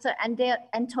by Mr.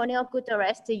 Antonio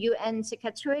Guterres, the UN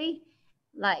Secretary,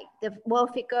 like the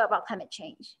world figure about climate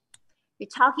change. We're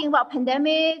talking about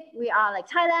pandemic. We are like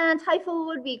Thailand, Thai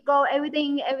food. We grow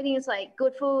everything is like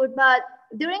good food. But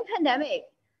during pandemic,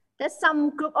 there's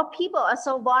some group of people are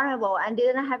so vulnerable and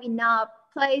didn't have enough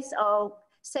place or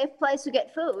safe place to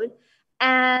get food,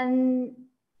 and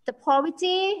the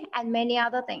poverty and many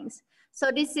other things. So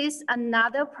this is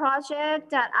another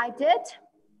project that I did.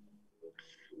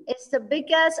 It's the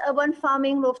biggest urban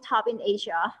farming rooftop in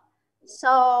Asia.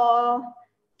 So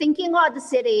thinking about the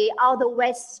city, all the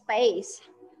waste space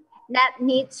that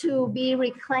need to be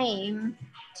reclaimed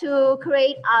to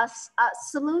create a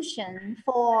solution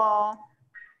for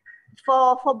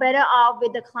better off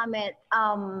with the climate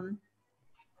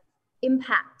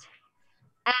impact.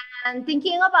 And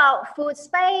thinking about food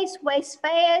space, waste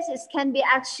space, it can be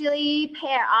actually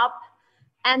pair up.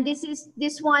 And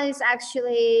this one is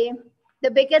actually the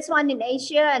biggest one in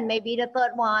Asia and maybe the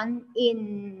third one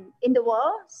in the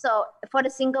world. So for the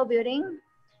single building.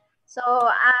 So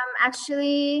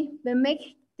actually we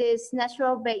make this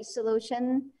natural based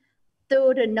solution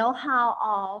through the know-how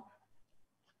of,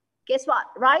 guess what,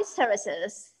 rice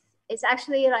terraces. It's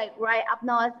actually like right up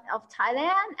north of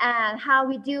Thailand, and how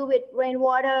we deal with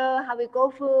rainwater, how we grow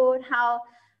food, how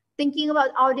thinking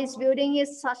about all this building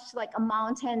is such like a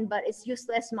mountain, but it's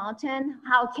useless mountain.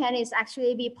 How can it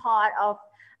actually be part of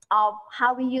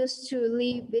how we used to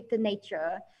live with the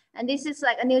nature? And this is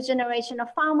like a new generation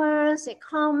of farmers. They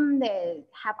come, they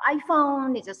have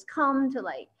iPhone, they just come to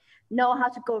like know how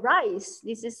to grow rice.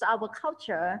 This is our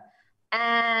culture.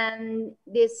 And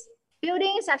this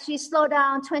building is actually slow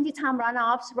down 20 times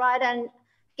runoffs rather than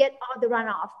get all the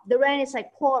runoff. The rain is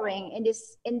like pouring in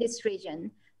this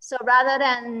region. So rather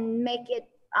than make it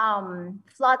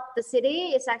flood the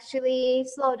city, it's actually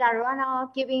slow down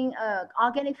runoff, giving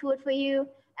organic food for you,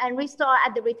 and restore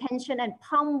at the retention and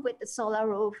pump with the solar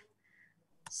roof.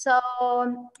 So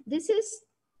this is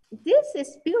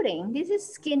building. This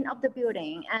is skin of the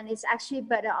building, and it's actually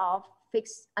better off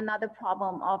fix another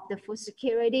problem of the food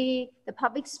security, the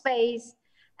public space.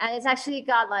 And it's actually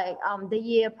got like the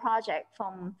year project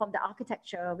from the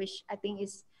architecture, which I think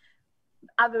is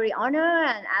a very honor.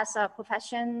 And as a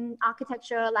profession,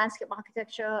 architecture, landscape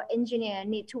architecture, engineer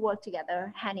need to work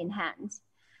together hand in hand.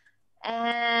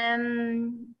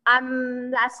 And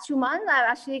last 2 months, I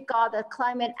actually got a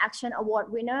Climate Action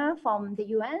Award winner from the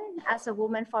UN as a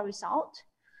woman for result.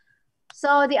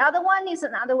 So the other one is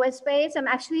another waste space. I'm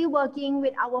actually working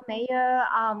with our mayor,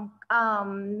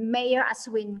 Mayor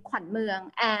Aswin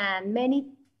Kwanmeung, and many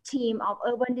team of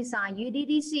urban design,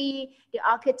 UDDC, the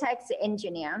architects, the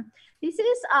engineer. This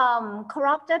is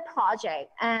corrupted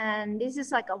project, and this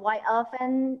is like a white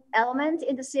elephant element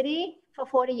in the city for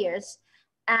 40 years.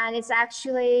 And it's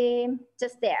actually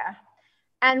just there.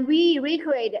 And we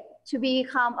recreated to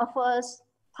become a first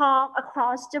park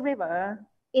across the river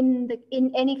in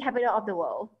any capital of the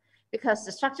world, because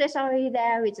the structure is already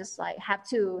there. We just like have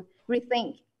to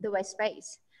rethink the waste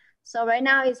space. So right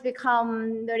now it's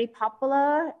become very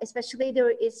popular, especially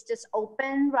there is just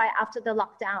open right after the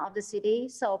lockdown of the city.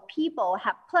 So people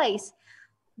have place.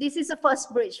 This is the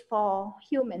first bridge for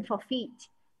human, for feet.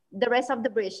 The rest of the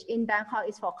bridge in Bangkok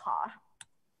is for car.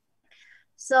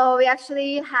 So we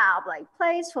actually have like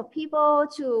place for people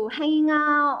to hang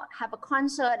out, have a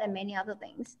concert and many other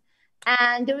things.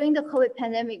 And during the COVID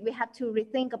pandemic, we have to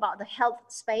rethink about the health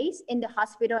space in the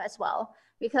hospital as well,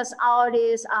 because all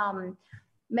these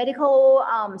medical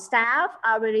staff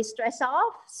are really stressed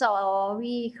off. So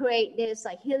we create this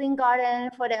like healing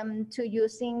garden for them to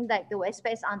using like the waste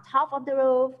space on top of the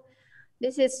roof.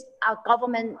 This is our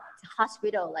government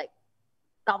hospital, like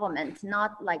government,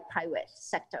 not like private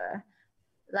sector.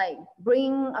 Like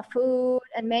bring a food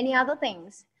and many other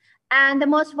things. And the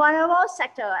most vulnerable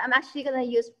sector, I'm actually gonna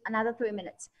use another 3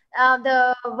 minutes.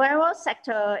 The vulnerable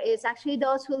sector is actually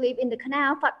those who live in the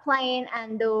canal, floodplain,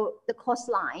 and the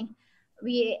coastline.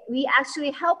 We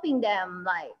actually helping them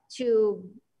like to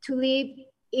live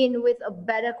in with a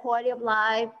better quality of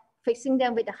life, fixing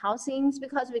them with the housings,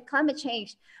 because with climate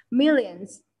change,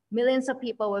 millions of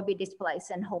people will be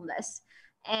displaced and homeless.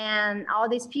 And all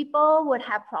these people would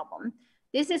have problems.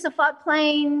 This is a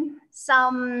floodplain.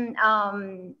 Some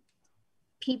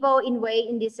people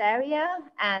in this area,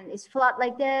 and it's flood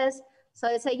like this. So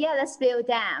they say, yeah, let's build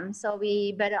dam. So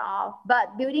we better off.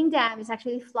 But building dam is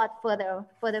actually flood further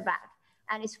back,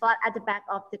 and it's flood at the back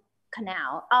of the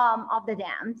canal of the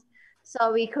dams.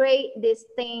 So we create this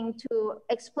thing to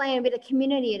explain with the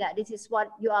community that this is what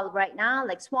you are right now,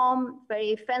 like swamp,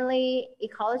 very friendly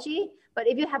ecology. But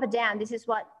if you have a dam, this is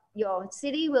what your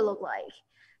city will look like.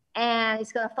 And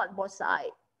it's gonna flood both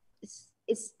sides.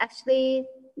 It's actually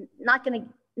not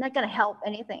gonna help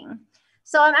anything.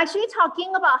 So I'm actually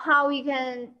talking about how we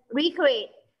can recreate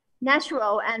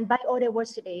natural and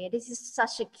biodiversity. This is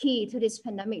such a key to this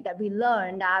pandemic, that we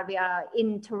learned that we are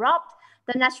interrupt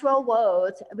the natural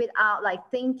world without like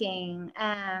thinking.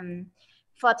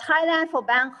 For Thailand, for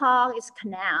Bangkok, it's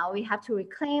canal. We have to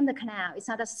reclaim the canal. It's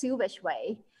not a sewage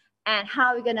way. And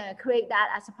how are we gonna create that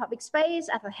as a public space,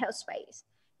 as a health space?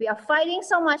 We are fighting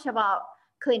so much about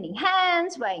cleaning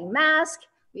hands, wearing masks.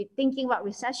 We're thinking about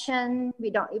recession. We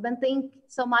don't even think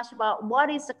so much about what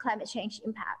is the climate change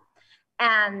impact.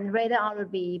 And later on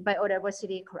would be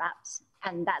biodiversity collapse.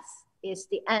 And that is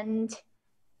the end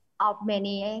of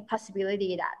many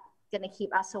possibilities that gonna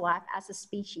keep us alive as a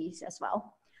species as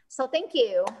well. So thank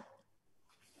you.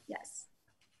 Yes.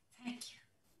 Thank you.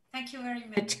 Thank you very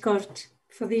much, Kurt,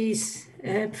 for this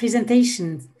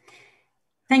presentation.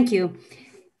 Thank you.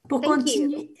 Pour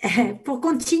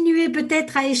continuer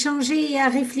peut-être à échanger et à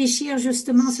réfléchir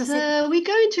justement sur cette... We're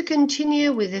going to continue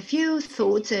with a few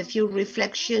thoughts, a few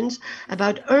reflections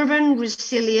about urban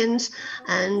resilience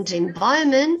and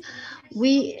environment.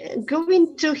 We're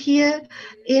going to hear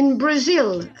in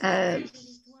Brazil,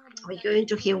 we're going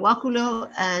to hear Wakulo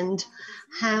and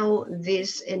how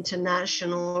this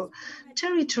international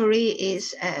territory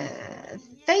is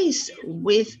faced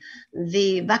with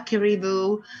the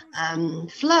Bakiribu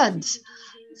floods.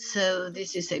 So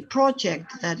this is a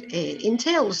project that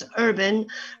entails urban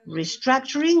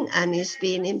restructuring and is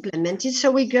being implemented.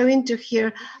 So we're going to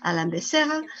hear Alain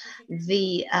Becerra,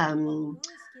 the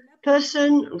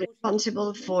person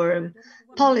responsible for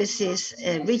policies,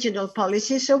 regional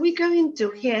policies. So we're going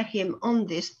to hear him on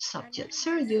this subject.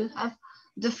 Sir, you have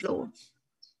the floor.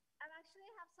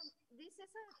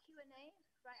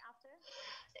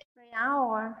 Now,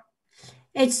 or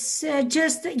it's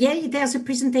just, yeah, there's a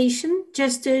presentation,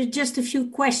 just a few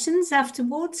questions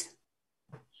afterwards.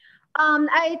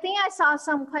 I think I saw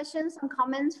some questions, some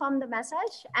comments from the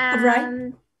message. And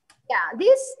right. yeah,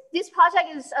 this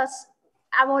project is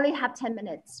I only have 10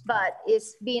 minutes, but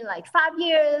it's been like 5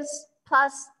 years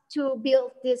plus to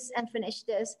build this and finish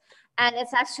this. And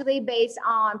it's actually based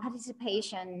on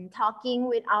participation, talking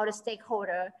with our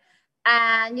stakeholder.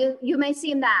 And you may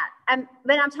see that. And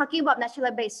when I'm talking about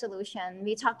naturally based solution,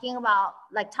 we're talking about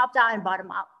like top down and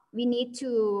bottom up. We need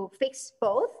to fix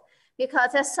both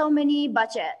because there's so many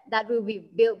budget that will be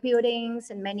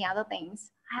buildings and many other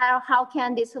things. How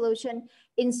can this solution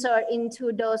insert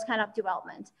into those kind of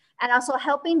development? And also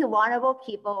helping the vulnerable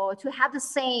people to have the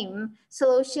same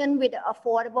solution with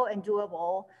affordable and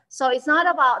doable. So it's not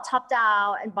about top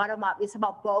down and bottom up, it's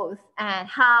about both. And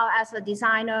how as a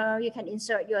designer, you can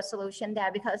insert your solution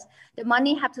there because the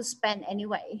money have to spend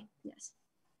anyway, yes.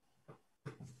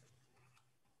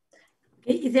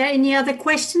 Okay, is there any other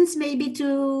questions maybe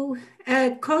to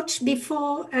Coach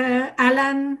before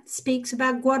Alan speaks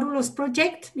about Guarulhos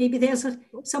project? Maybe there's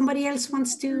somebody else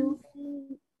wants to.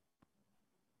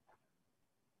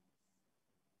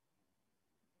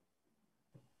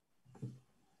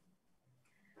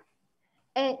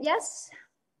 Yes.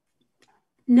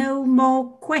 No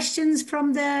more questions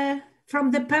from the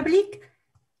public?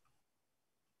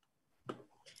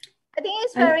 I think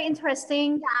it's very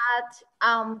interesting that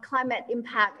climate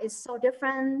impact is so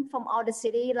different from all the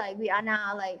city. Like we are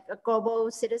now like a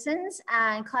global citizens,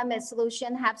 and climate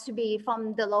solution has to be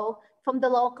from the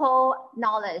local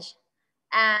knowledge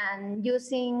and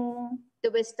using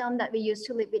the wisdom that we used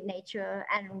to live with nature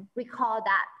and recall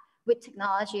that with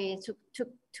technology to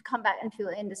come back and fill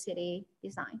in the city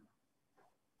design.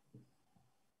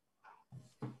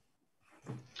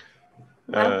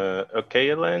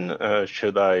 Okay, Ellen,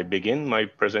 should I begin my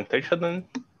presentation then?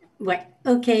 Ouais,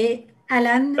 okay.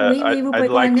 Alan, oui, vous pouvez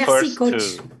commencer. Merci,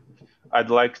 Coach. I'd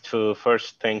like to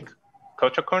first thank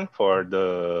Coach Acorn for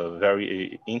the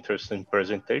very interesting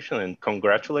presentation and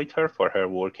congratulate her for her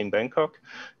work in Bangkok.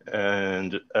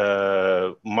 And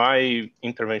my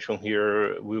intervention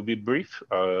here will be brief.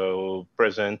 I'll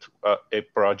present a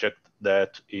project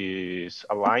that is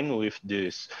aligned with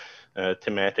this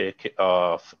thematic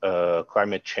of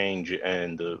climate change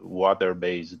and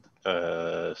water-based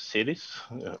cities,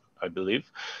 I believe.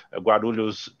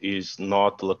 Guarulhos is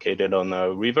not located on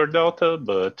a river delta,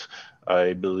 but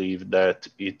I believe that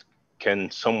it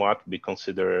can somewhat be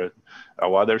considered a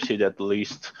water city, at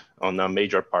least on a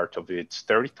major part of its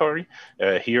territory.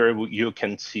 Here you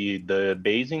can see the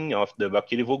basin of the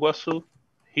Baquirivuguaçu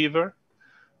River.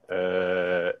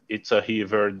 It's a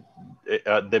river,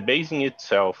 the basin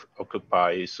itself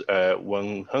occupies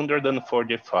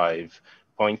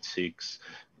 145.6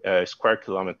 square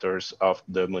kilometers of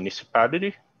the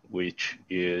municipality, which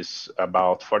is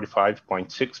about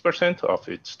 45.6% of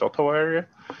its total area.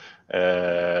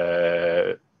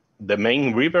 The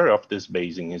main river of this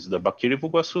basin is the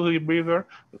Baquirivuguaçu River,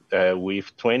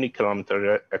 with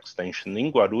 20-kilometer extension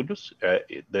in Guarulhos.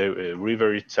 The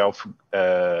river itself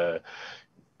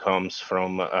comes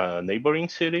from a neighboring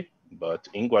city, but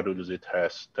in Guarulhos it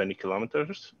has 20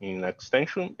 kilometers in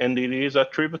extension, and it is a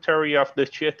tributary of the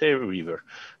Tietê River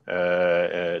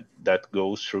that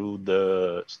goes through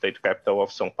the state capital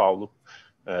of São Paulo,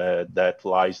 that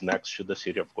lies next to the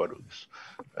city of Guarulhos.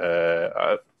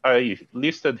 I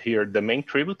listed here the main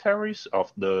tributaries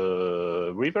of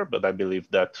the river, but I believe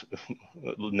that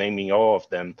naming all of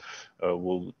them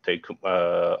will take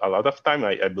a lot of time.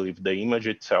 I believe the image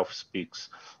itself speaks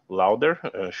louder,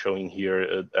 showing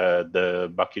here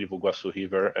the Baquirivuguaçu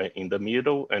River in the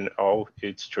middle and all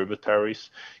its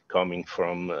tributaries coming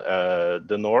from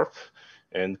the north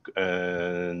and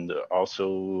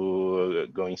also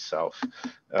going south.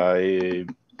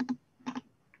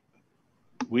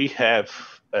 We have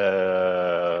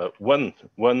one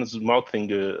small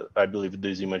thing I believe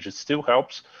this image still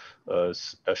helps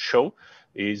show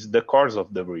is the course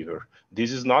of the river.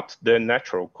 This is not the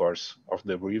natural course of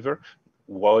the river.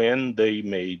 When they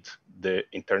made the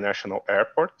international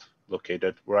airport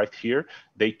located right here,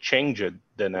 they changed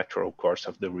the natural course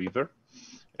of the river,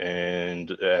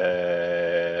 and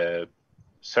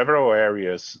several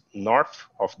areas north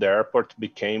of the airport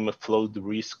became flood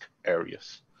risk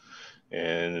areas,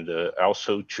 and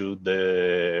also to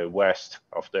the west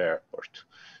of the airport.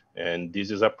 And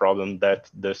this is a problem that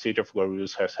the city of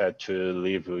Guarulhos has had to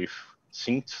live with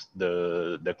since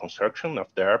the construction of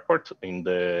the airport in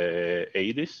the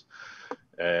 80s.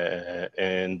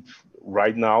 And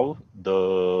right now,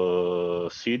 the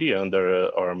city under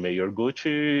our Mayor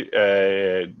Gucci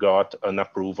got an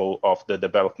approval of the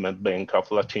Development Bank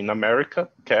of Latin America,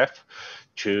 CAF,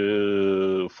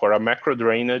 for a macro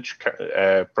drainage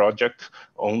project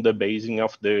on the basin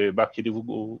of the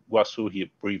Baquirivuguaçu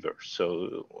River.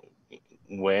 So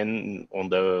when on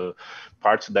the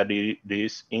parts that it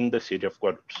is in the city of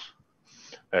Guarulhos.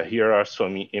 Here are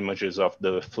some images of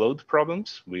the flood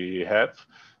problems we have.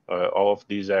 All of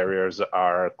these areas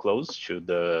are close to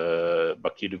the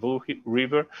Baquirivu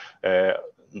River.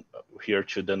 Here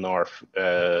to the north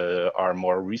are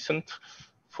more recent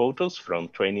photos from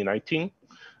 2019.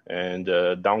 And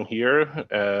down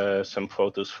here, some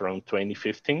photos from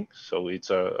 2015. So it's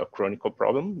a chronic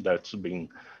problem that's been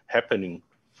happening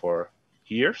for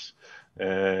years.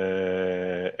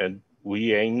 And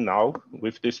we aim now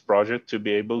with this project to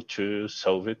be able to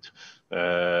solve it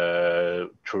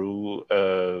through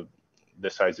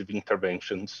decisive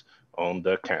interventions on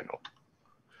the canal.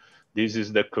 This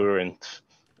is the current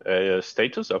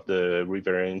status of the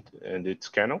river and its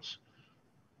canals.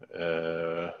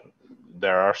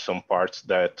 There are some parts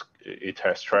that it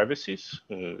has traverses.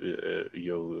 It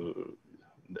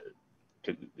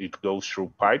goes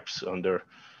through pipes under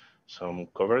some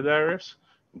covered areas.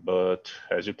 But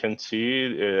as you can see,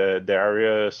 the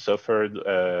area suffered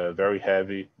very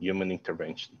heavy human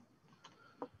intervention.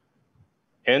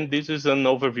 And this is an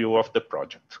overview of the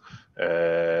project.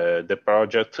 The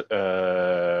project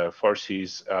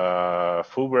foresees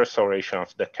full restoration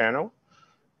of the canal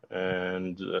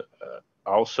and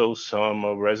also some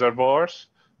reservoirs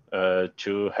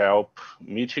to help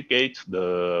mitigate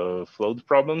the flood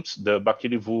problems. The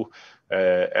Baquirivu,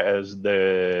 as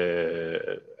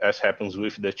happens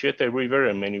with the Tietê River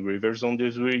and many rivers on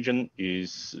this region,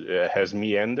 has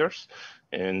meanders,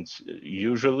 and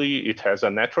usually it has a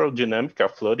natural dynamic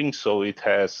of flooding, so it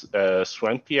has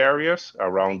swampy areas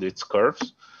around its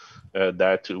curves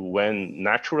that when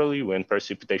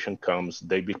precipitation comes,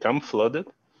 they become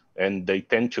flooded, and they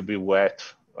tend to be wet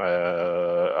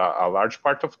a large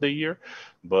part of the year,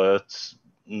 but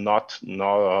not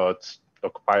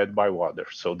occupied by water.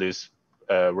 So these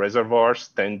reservoirs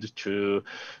tend to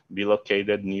be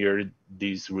located near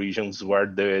these regions where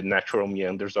the natural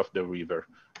meanders of the river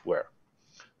were.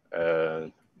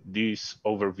 This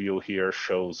overview here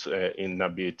shows in a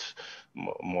bit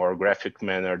more graphic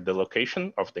manner the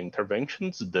location of the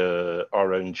interventions. The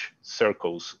orange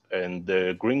circles and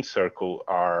the green circle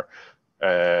are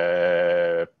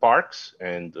parks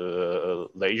and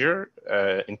leisure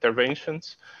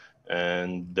interventions,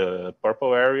 and the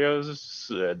purple areas,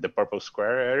 the purple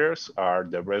square areas, are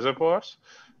the reservoirs,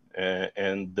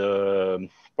 and the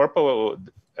purple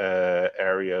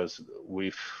areas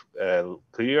with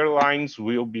clear lines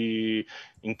will be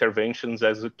interventions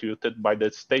executed by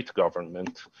the state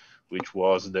government, which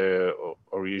was the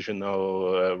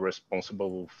original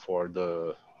responsible for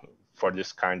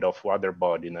this kind of water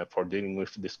body, for dealing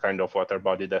with this kind of water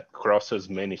body that crosses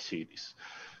many cities.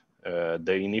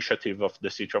 The initiative of the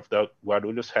city of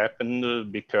Guarulhos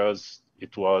happened because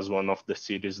it was one of the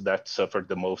cities that suffered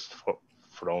the most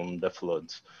from the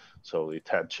floods. So it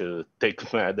had to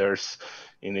take matters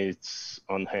in its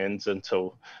own hands. And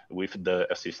so with the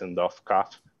assistance of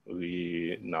CAF,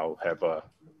 we now have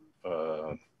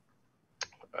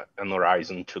an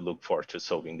horizon to look forward to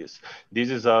solving this.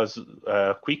 This is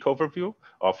a quick overview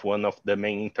of one of the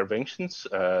main interventions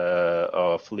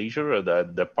of leisure,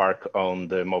 the park on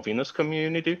the Malvinas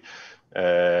community.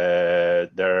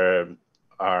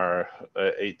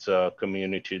 It's a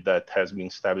community that has been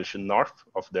established north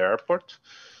of the airport.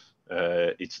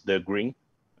 It's the green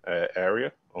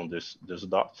area on this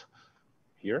dot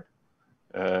here.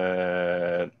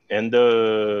 And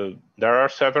there are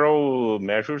several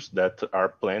measures that are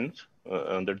planned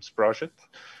under this project.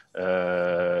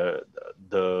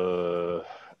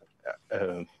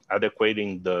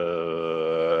 Adequating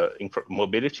the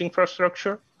mobility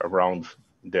infrastructure around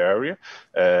the area,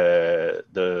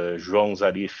 the João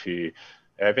Zarif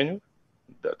Avenue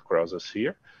that crosses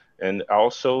here, and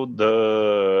also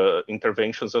the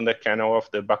interventions on the canal of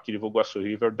the Baquirivu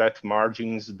River that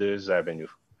margins this avenue.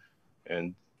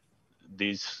 And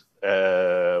these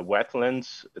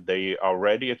wetlands, they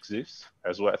already exist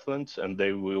as wetlands, and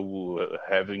they will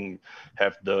have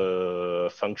the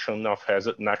function of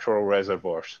natural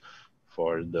reservoirs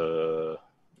for the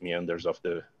meanders of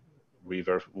the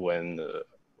river when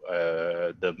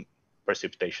the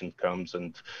precipitation comes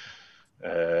and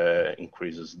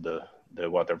increases the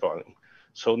water volume.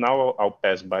 So now I'll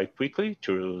pass by quickly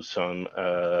to some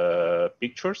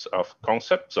pictures of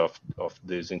concepts of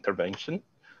this intervention.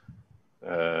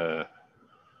 There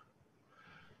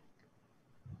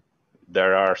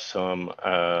are some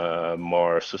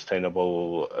more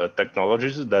sustainable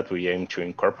technologies that we aim to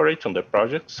incorporate on the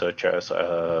project, such as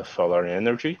solar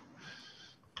energy.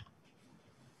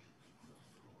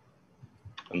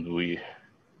 And we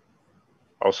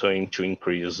also aim to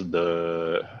increase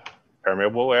the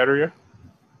permeable area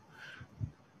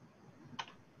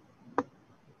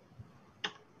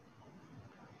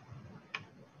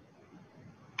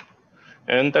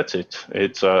And that's it.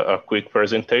 It's a quick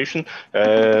presentation.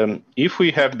 If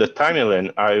we have the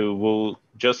timeline, I will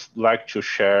just like to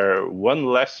share one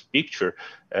last picture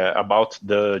about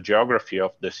the geography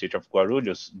of the city of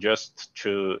Guarulhos, just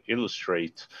to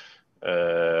illustrate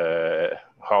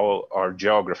how our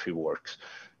geography works.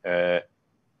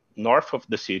 North of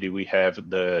the city, we have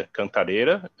the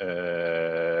Cantareira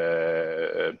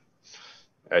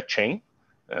chain.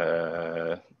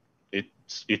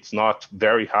 It's not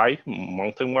very high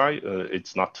mountain-wise.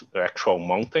 It's not actual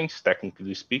mountains,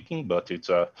 technically speaking, but it's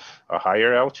a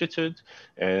higher altitude.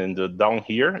 And down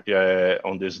here,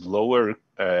 on this lower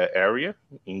area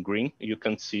in green, you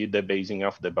can see the basin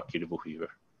of the Baquiribu River.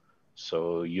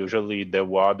 So usually the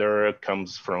water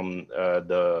comes from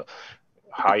the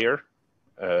higher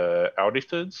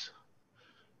altitudes,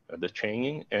 the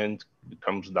chaining, and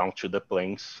comes down to the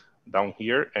plains down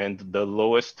here. And the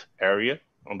lowest area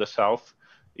on the south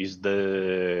is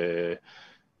where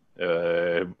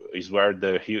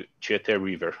the Tietê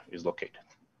River is located.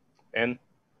 And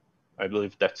I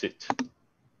believe that's it.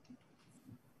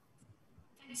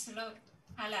 Thanks a lot,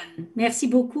 Alan. Merci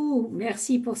beaucoup.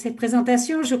 Merci pour cette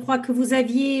présentation. Je crois que vous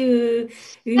aviez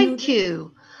Thank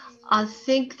you. I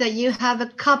think that you have a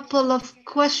couple of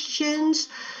questions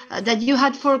that you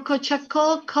had for Coach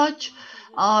Akol. Coach,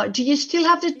 do you still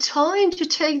have the time to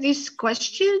take these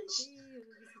questions?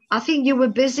 I think you were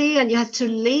busy and you had to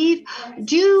leave.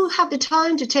 Do you have the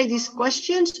time to take these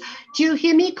questions? Do you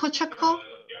hear me, Coach Akol?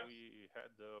 We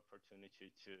had the opportunity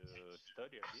to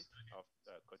study a bit of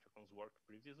Coach Akon's work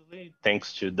previously,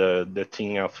 thanks to the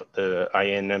team of the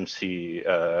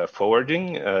INMC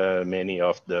forwarding many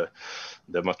of the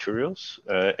materials.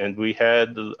 And we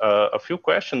had a few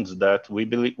questions that we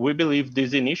believe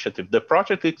this initiative, the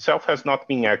project itself has not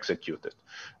been executed.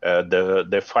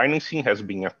 The financing has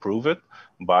been approved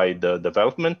by the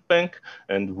development bank,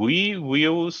 and we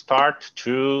will start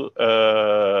to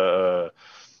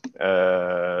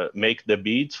make the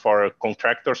bids for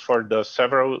contractors for the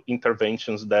several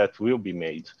interventions that will be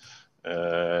made.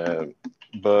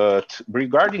 But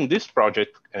regarding this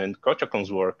project and Coach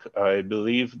Akon's work, I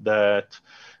believe that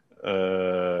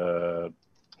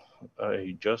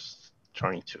I just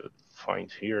trying to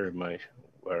find here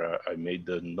where I made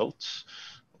the notes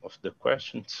of the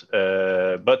questions.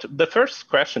 But the first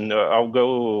question, I'll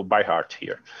go by heart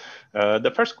here.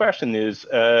 The first question is,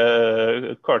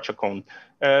 Coach Akon,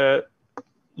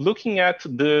 looking at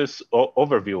this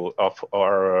overview of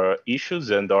our issues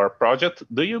and our project,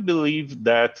 do you believe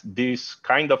that this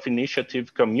kind of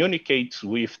initiative communicates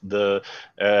with the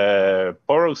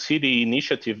Poro City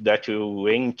initiative that you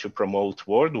aim to promote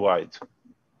worldwide?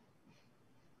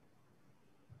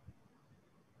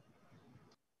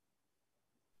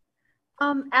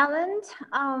 Alan,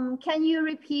 can you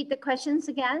repeat the questions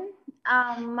again?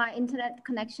 My internet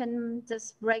connection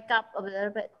just break up a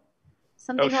little bit.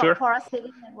 Something sure. about Poro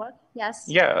City Network, yes.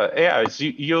 Yeah.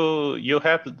 You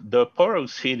have the Poro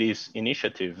Cities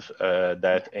initiative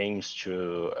that aims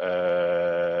to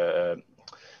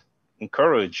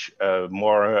encourage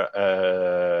more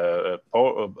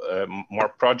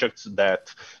projects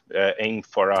that aim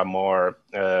for a more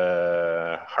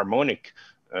harmonic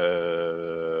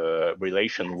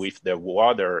relation with the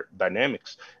water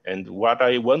dynamics. And what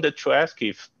I wanted to ask,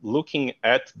 if looking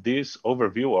at this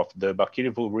overview of the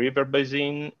Baquiribu River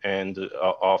Basin and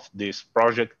of this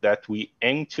project that we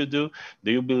aim to do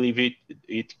you believe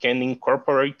it can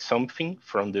incorporate something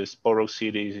from this Poro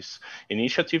Cities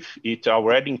initiative? It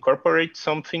already incorporates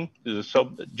something?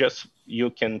 So just you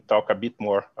can talk a bit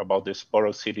more about this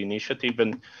Poro City initiative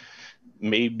and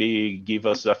maybe give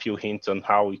us a few hints on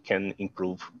how we can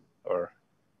improve.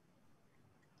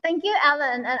 Thank you,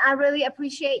 Alan, and I really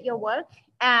appreciate your work.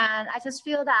 And I just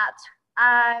feel that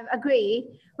I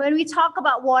agree. When we talk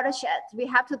about watershed, we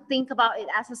have to think about it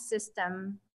as a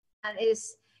system, and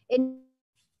is in.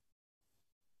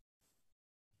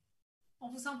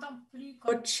 On vous entend plus,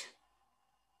 Coach.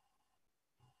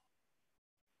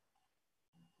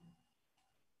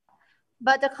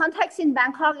 But the context in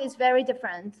Bangkok is very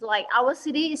different. Like our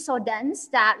city is so dense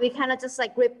that we kind of just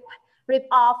like rip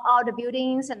off all the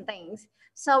buildings and things.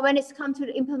 So when it's come to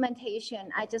the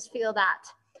implementation, I just feel that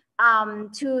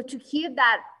to keep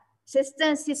that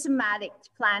systematic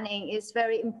planning is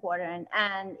very important,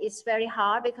 and it's very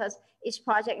hard because each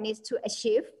project needs to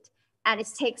achieve, and it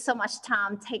takes so much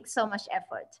time, takes so much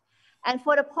effort. And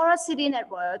for the Poro City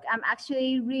Network, I'm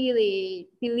actually really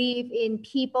believe in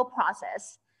people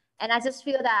process. And I just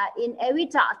feel that in every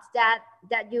dot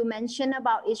that you mentioned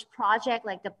about each project,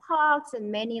 like the parks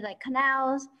and many like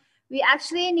canals, we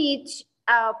actually need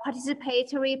a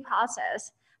participatory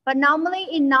process. But normally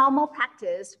in normal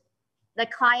practice, the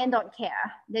client don't care.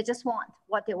 They just want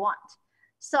what they want.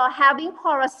 So having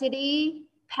porosity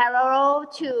parallel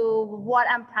to what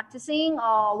I'm practicing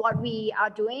or what we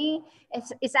are doing,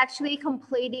 it's actually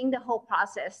completing the whole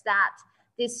process, that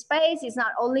this space is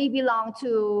not only belong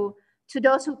to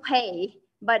those who pay,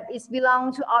 but it's belong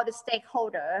to all the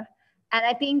stakeholders. And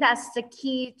I think that's the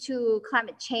key to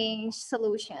climate change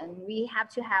solution. We have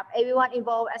to have everyone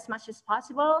involved as much as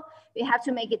possible. We have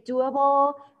to make it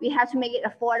doable. We have to make it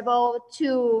affordable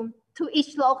to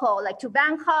each local, like to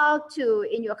Bangkok, to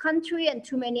in your country, and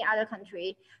to many other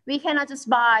countries. We cannot just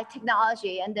buy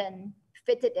technology and then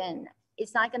fit it in.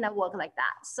 It's not gonna work like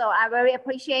that. So I very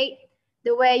appreciate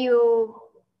the way you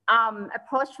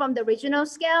approach from the regional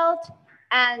scale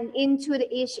and into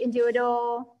each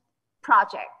individual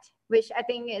project, which I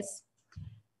think is,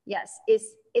 yes,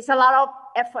 it's a lot of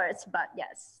efforts, but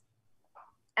yes.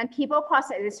 And people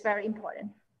process is very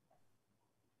important.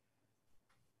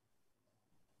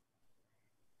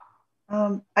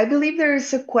 I believe there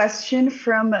is a question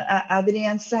from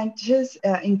Adrian Sanchez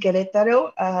in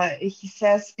Querétaro. He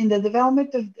says, in the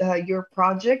development of your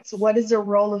projects, what is the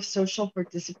role of social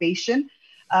participation?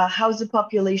 How's the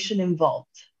population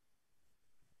involved?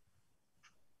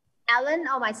 Alan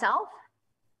or myself?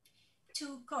 To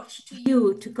coach, to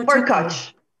you, to coach. For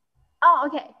coach. Oh,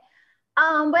 okay.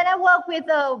 When I work with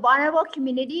a vulnerable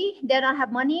community, they don't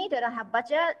have money, they don't have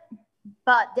budget,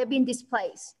 but they've been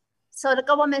displaced. So the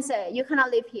government said, you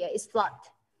cannot live here, it's flood.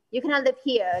 You cannot live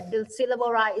here, the sea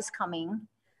level rise is coming.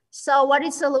 So what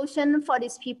is the solution for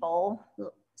these people?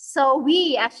 So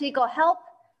we actually go help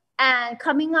and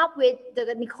coming up with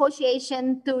the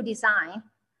negotiation through design.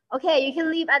 Okay, you can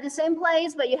live at the same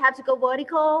place, but you have to go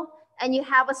vertical and you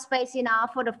have a space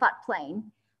enough for the floodplain.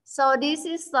 So this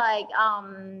is like,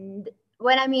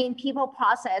 when I mean people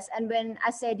process, and when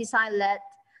I say design-led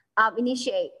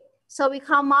initiate. So we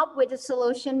come up with a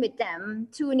solution with them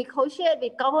to negotiate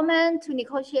with government, to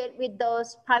negotiate with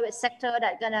those private sector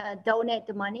that are gonna donate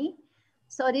the money.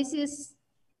 So this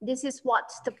is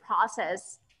what the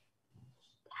process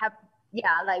have,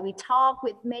 yeah, like we talk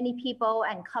with many people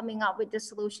and coming up with the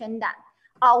solution that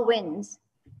all wins,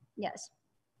 yes.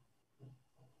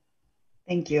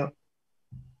 Thank you.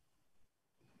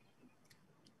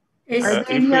 Is there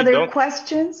any other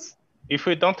questions? If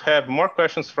we don't have more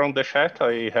questions from the chat,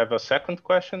 I have a second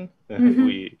question.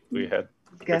 We had.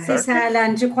 C'est ça,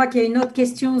 Alan. Je crois qu'il y a une autre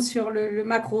question sur le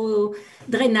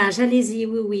macro-drainage. Allez-y,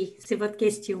 oui, c'est votre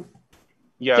question.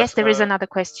 Yes, there is another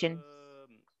question.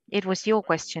 It was your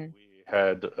question. We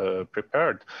had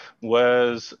prepared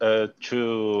was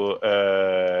to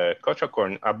Coach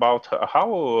Acorn about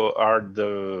how are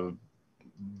the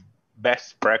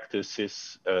best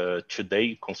practices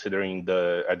today, considering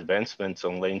the advancements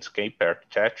on landscape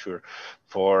architecture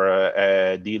for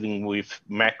dealing with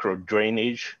macro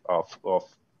drainage of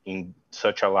in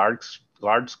such a large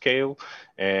scale,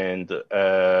 and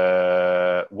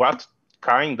what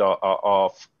kind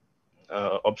of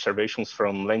observations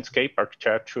from landscape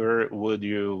architecture would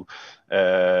you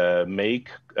make,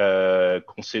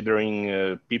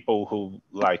 considering people who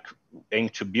like aim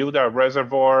to build a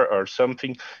reservoir or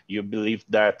something? You believe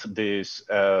that this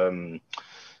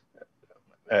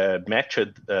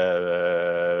matched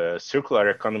circular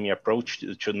economy approach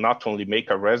to not only make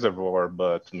a reservoir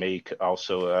but make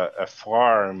also a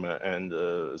farm and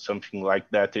something like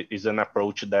that is an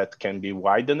approach that can be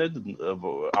widened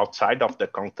outside of the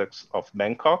context of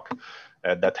Bangkok,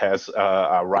 that has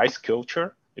a rice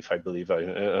culture, if I believe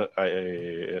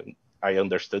I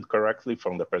understood correctly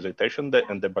from the presentation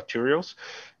and the materials,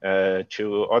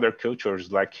 to other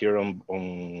cultures like here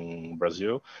on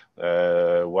Brazil.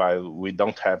 While we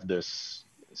don't have this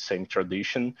same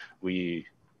tradition, we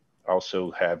also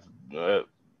have,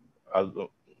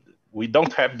 we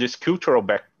don't have this cultural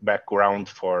background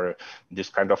for this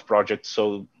kind of project.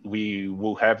 So we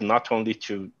will have not only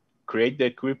to create the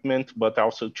equipment, but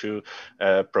also to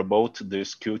promote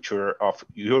this culture of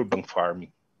urban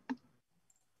farming.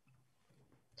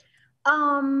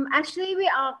 Actually, we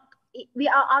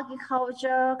are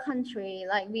agriculture country.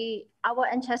 Like our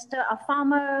ancestors are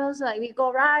farmers. Like we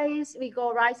grow rice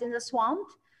in the swamp,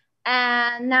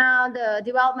 and now the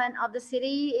development of the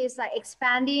city is like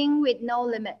expanding with no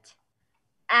limit,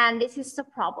 and this is the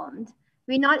problem.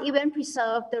 We not even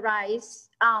preserve the rice,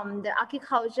 the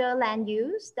agriculture land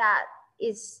use that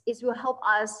will help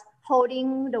us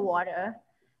holding the water.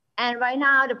 And right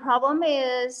now, the problem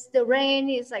is the rain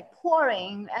is like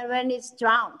pouring, and when it's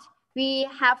drowned, we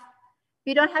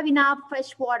don't have enough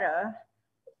fresh water.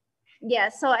 Yeah,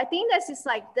 so I think this is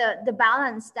like the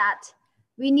balance that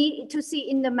we need to see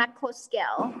in the macro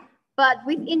scale. but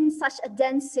within such a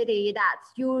density that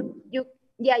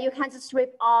you can't just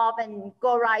rip off and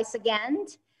go rise again.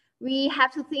 We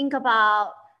have to think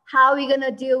about how we're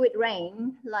gonna deal with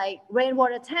rain, like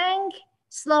rainwater tank,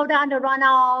 slow down the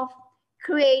runoff,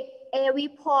 create airy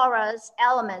porous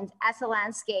element as a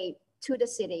landscape to the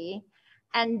city.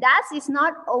 And that is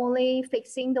not only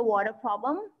fixing the water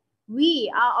problem,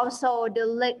 we are also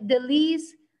the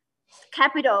least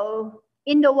capital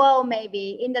in the world,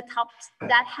 maybe in the top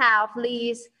that have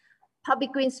least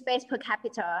public green space per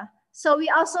capita. So we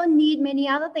also need many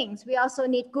other things. We also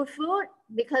need good food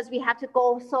because we have to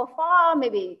go so far,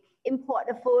 maybe import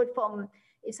the food from,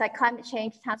 it's like climate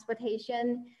change,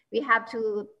 transportation. We have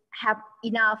to have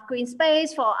enough green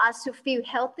space for us to feel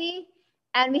healthy,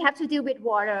 and we have to deal with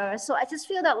water. So I just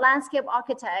feel that landscape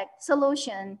architect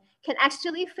solution can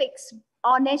actually fix,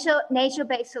 or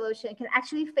nature-based solution can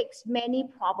actually fix many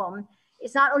problems.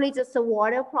 It's not only just a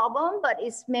water problem, but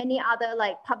it's many other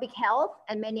like public health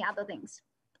and many other things.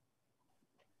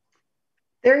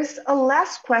 There's a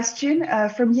last question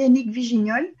from Yannick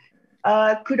Vigignol.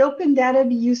 Could open data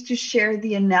be used to share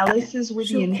the analysis with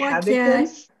the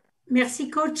inhabitants? Merci,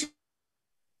 coach.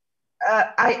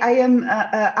 I am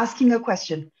asking a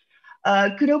question.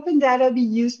 Could open data be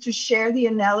used to share the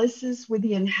analysis with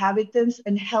the inhabitants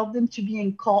and help them to be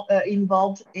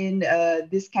involved in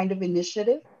this kind of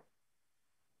initiative?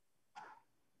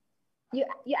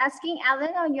 You're asking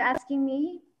Alan or you're asking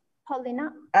me,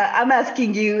 Paulina? I'm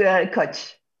asking you,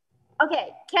 Coach.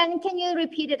 Okay, can you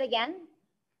repeat it again?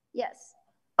 Yes.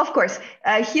 Of course.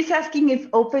 He's asking if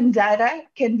open data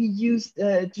can be used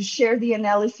to share the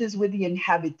analysis with the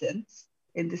inhabitants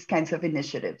in these kinds of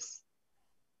initiatives.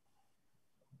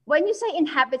 When you say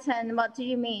inhabitant, what do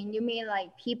you mean? You mean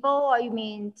like people, or you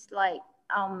mean like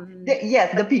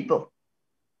yes, the people.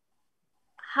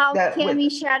 How can we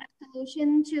share the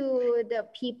solution to the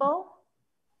people?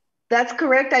 That's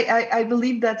correct. I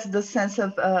believe that's the sense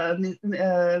of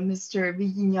Mr.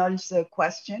 Vigignol's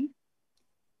question.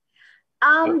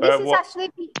 This is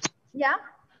actually, yeah.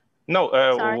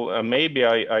 No, maybe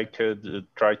I could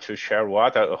try to share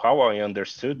how I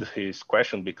understood his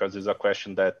question, because it's a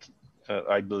question that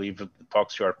I believe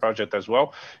talks to our project as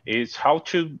well. Is how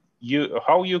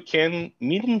you can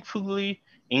meaningfully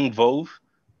involve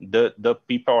the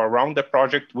people around the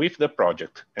project with the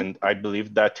project. And I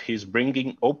believe that he's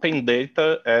bringing open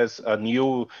data as a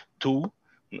new tool,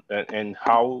 and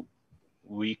how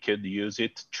we could use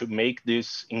it to make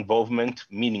this involvement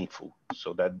meaningful,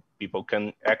 so that people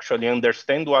can actually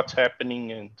understand what's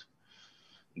happening. And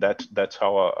that's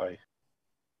how I...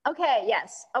 Okay,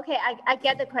 yes. Okay, I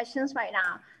get the questions right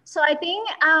now. So I think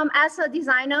as a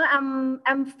designer,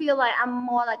 I feel like I'm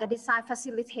more like a design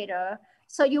facilitator.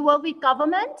 So you work with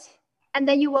government and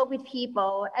then you work with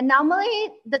people. And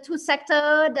normally the two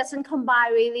sector doesn't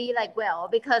combine really like well,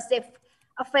 because they're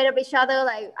afraid of each other.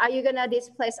 Like, are you gonna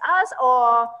displace us,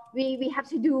 or we have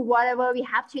to do whatever we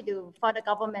have to do for the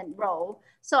government role?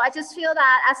 So I just feel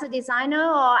that as a designer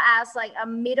or as like a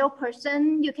middle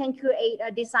person, you can create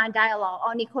a design dialogue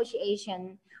or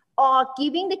negotiation, or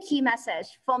giving the key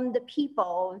message from the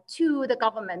people to the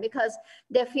government, because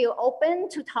they feel open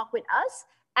to talk with us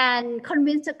and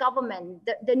convince the government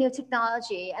the new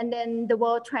technology and then the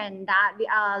world trend that we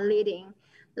are leading.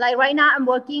 Like right now, I'm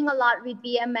working a lot with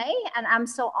BMA, and I'm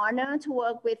so honored to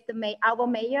work with our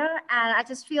mayor. And I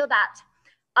just feel that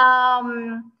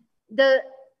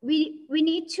we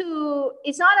need to,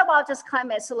 it's not about just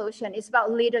climate solution, it's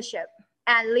about leadership,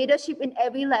 and leadership in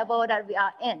every level that we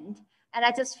are in. And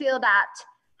I just feel that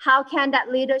how can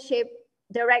that leadership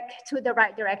direct to the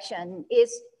right direction is,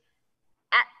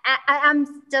 I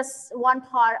am just one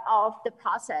part of the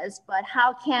process, but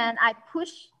how can I push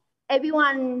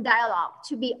everyone dialogue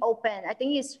to be open? I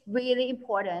think it's really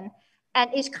important.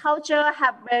 And each culture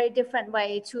have very different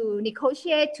way to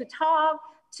negotiate, to talk,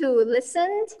 to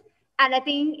listen. And I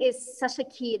think it's such a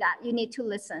key that you need to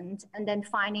listen, and then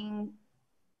finding,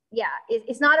 yeah,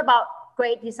 it's not about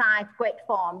great design, great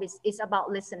form, it's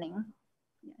about listening.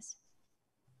 Yes.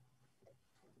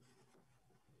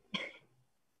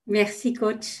 Merci,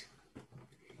 coach.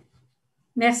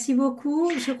 Merci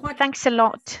beaucoup. Thanks a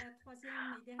lot.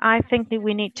 I think that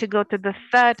we need to go to the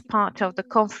third part of the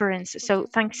conference. So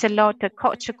thanks a lot,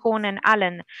 Coach Korn and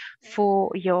Alan,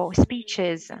 for your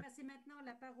speeches.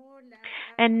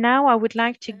 And now I would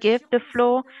like to give the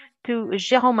floor to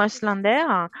Jérôme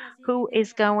Oslander, who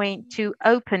is going to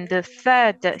open the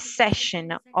third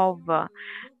session of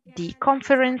the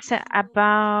conference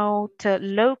about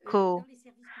local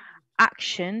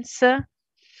actions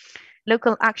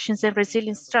local actions and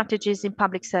resilience strategies in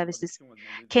public services.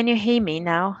 Can you hear me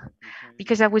now?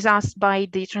 Because I was asked by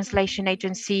the translation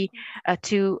agency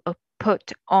to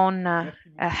put on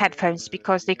headphones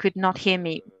because they could not hear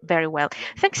me very well.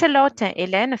 Thanks a lot,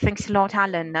 Hélène. Thanks a lot,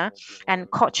 Alan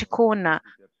and Coach Corner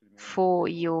for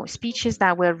your speeches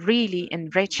that were really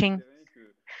enriching.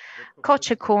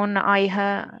 Coach Corn, I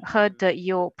heard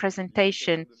your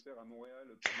presentation.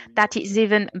 That is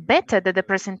even better than the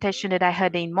presentation that I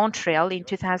heard in Montreal in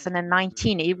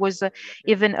 2019. It was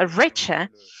even richer.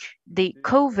 The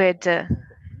COVID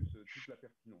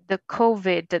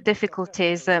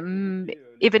difficulties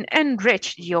even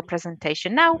enriched your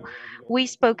presentation. Now, we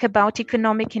spoke about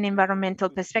economic and environmental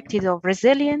perspectives of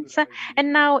resilience,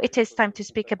 and now it is time to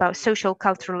speak about social,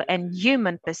 cultural, and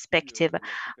human perspective.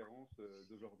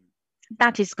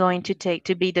 That is going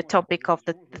to be the topic of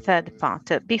the third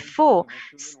part. Before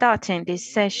starting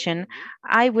this session,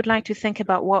 I would like to think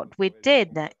about what we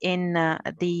did in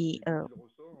the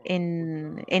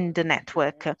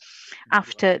network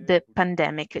after the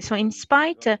pandemic. So in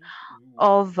spite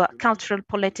of cultural,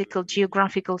 political,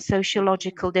 geographical,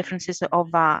 sociological differences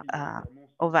of our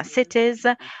cities,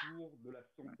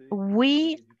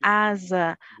 we as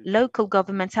local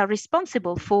governments are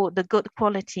responsible for the good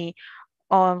quality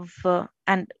of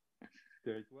and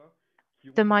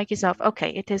the mic is off. Okay,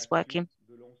 it is working.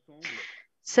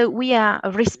 So we are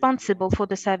responsible for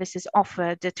the services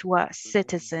offered to our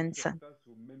citizens.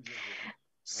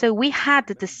 So we had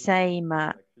to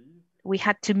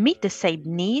meet the same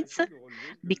needs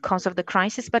because of the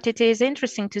crisis, but it is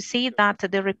interesting to see that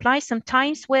the replies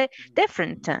sometimes were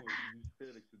different.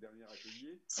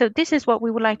 So this is what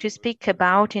we would like to speak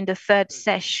about in the third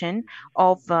session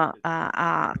of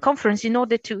our conference in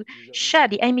order to share.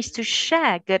 The aim is to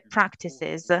share good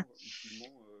practices.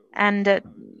 And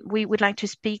we would like to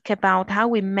speak about how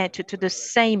we met to the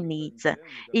same needs.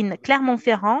 In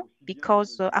Clermont-Ferrand,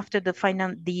 because after the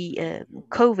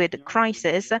COVID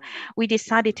crisis, we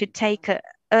decided to take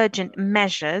urgent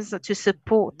measures to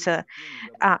support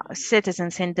our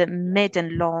citizens in the mid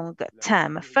and long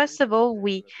term. First of all,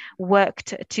 we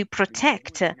worked to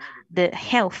protect the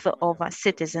health of our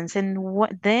citizens, and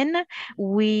then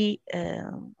we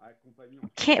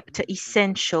kept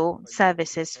essential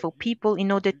services for people in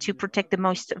order to protect the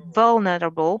most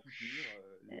vulnerable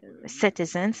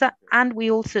citizens, and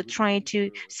we also try to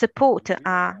support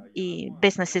our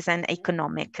businesses and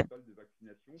economic.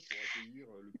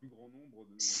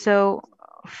 So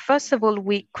first of all,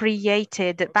 we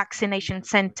created vaccination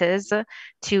centers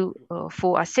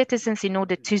for our citizens in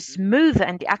order to smooth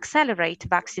and accelerate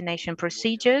vaccination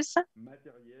procedures.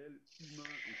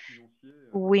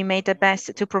 We made the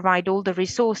best to provide all the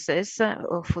resources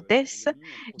for this.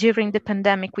 During the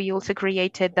pandemic, we also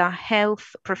created a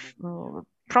health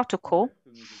protocol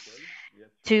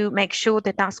to make sure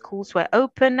that our schools were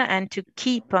open and to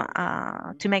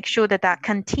make sure that our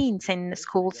canteens in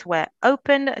schools were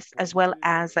open, as well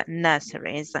as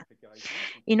nurseries,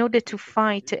 in order to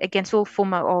fight against all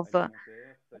form of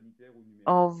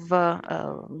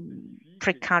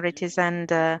precarities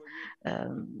and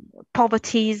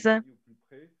poverties.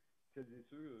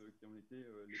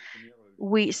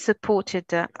 We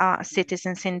supported our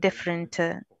citizens in different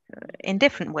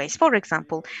ways. For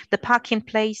example, the parking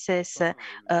places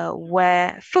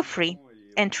were for free,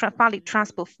 and public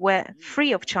transport were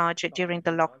free of charge during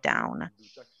the lockdown.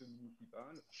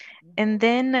 And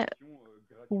then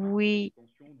we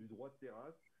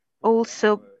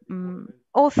also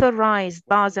authorized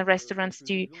bars and restaurants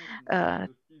to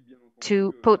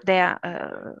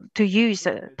use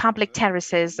public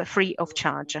terraces free of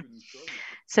charge.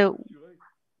 So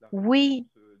we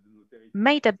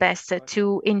made the best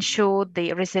to ensure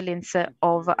the resilience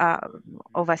of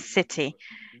a city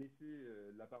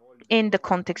in the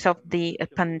context of the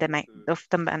pandemic.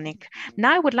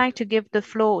 Now I would like to give the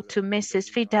floor to Mrs.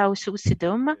 Firdaus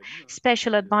Usidum,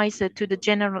 Special Advisor to the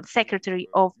General Secretary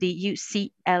of the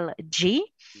UCLG.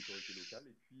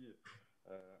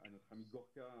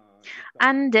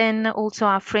 And then also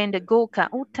our friend Gorka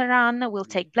Uttaran will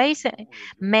take place,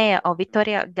 Mayor of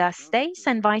Vitoria-Gasteiz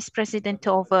and Vice President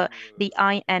of the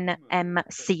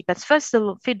INMC. But first of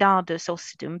all, Firdaus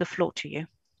Usidum, the floor to you.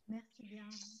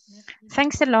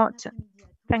 Thanks a lot.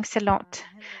 Thanks a lot.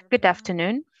 Good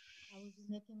afternoon. I will be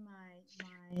making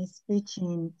my speech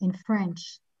in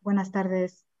French. Buenas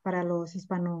tardes para los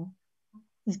hispanófonos.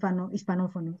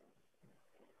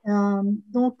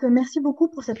 Donc, merci beaucoup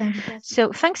pour cette invitation.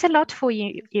 So thanks a lot for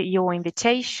your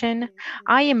invitation.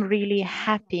 I am really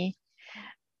happy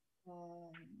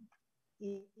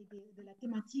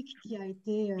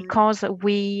because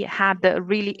we had a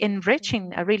really enriching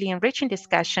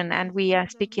discussion, and we are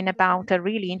speaking about a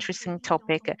really interesting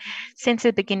topic. Since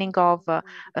the beginning of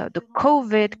the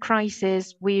COVID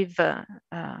crisis, we've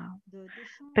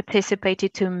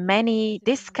participated to many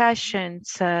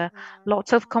discussions,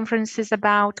 lots of conferences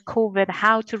about COVID,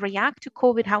 how to react to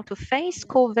COVID, how to face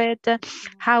COVID,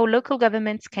 how local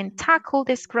governments can tackle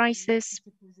this crisis.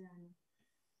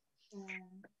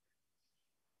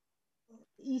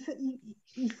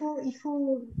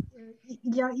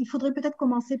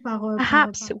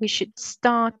 Perhaps we should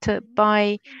start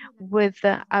with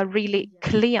a really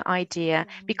clear idea.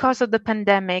 Because of the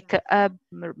pandemic,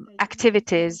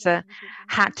 activities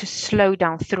had to slow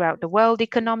down throughout the world,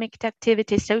 economic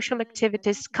activities, social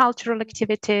activities, cultural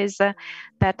activities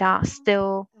that are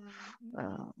still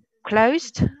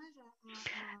closed.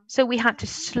 So we had to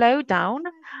slow down,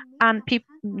 and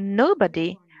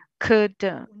nobody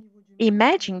could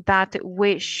imagine that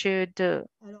we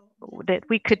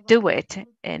could do it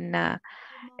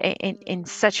in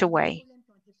such a way.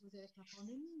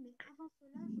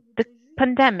 The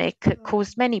pandemic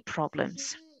caused many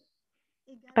problems.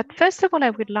 But first of all,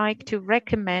 I would like to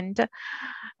recommend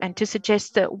and to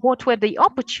suggest what were the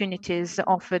opportunities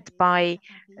offered by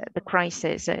the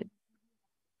crisis.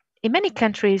 In many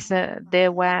countries,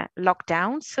 there were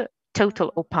lockdowns,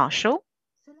 total or partial.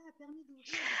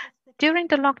 During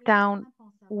the lockdown,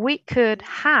 we could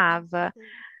have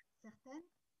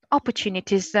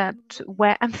opportunities that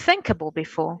were unthinkable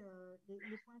before.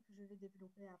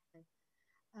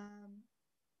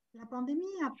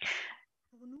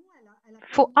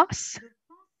 For us,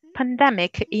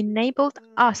 pandemic enabled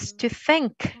us to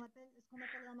think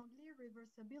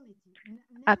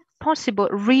a possible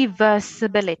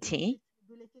reversibility,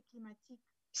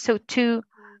 so to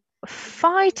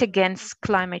fight against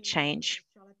climate change,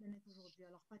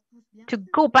 to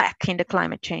go back in the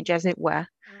climate change, as it were,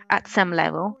 at some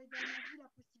level.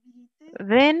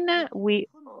 Then we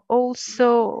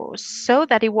also saw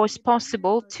that it was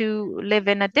possible to live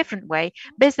in a different way.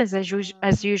 Business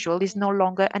as usual is no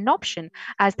longer an option,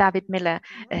 as David Miller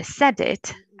said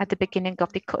it at the beginning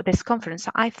of this conference.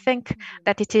 I think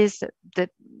that it is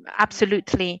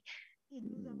absolutely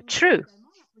true.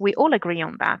 We all agree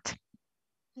on that.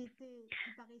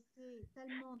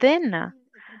 Then,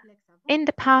 in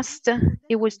the past,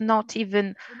 it was not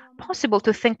even possible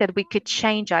to think that we could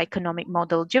change our economic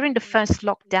model. During the first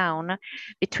lockdown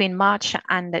between March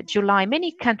and July,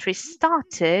 many countries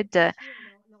started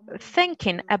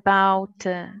thinking about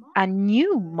a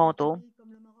new model,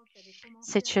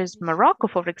 such as Morocco,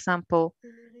 for example.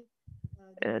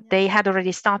 They had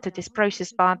already started this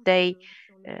process, but they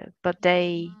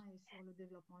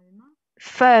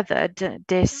furthered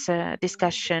this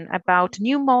discussion about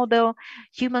new model,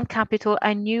 human capital,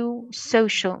 a new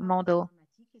social model.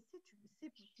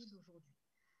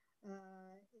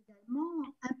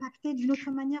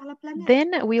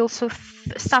 Then we also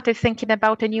started thinking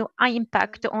about a new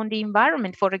impact on the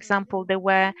environment. For example, there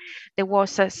was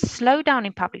a slowdown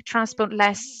in public transport,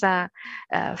 less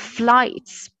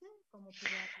flights.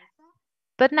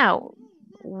 But now,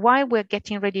 while we're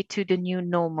getting ready to the new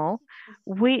normal,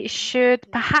 we should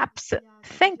perhaps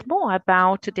think more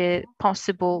about the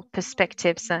possible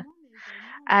perspectives,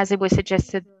 as it was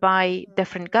suggested by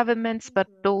different governments, but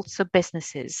also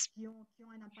businesses,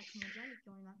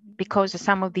 because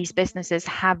some of these businesses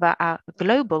have a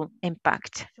global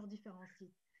impact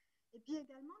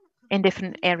in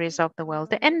different areas of the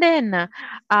world. And then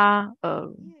our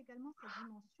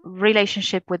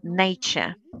relationship with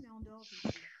nature.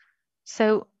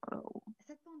 So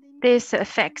this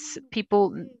affects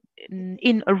people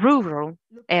in rural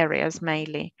areas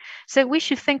mainly. So we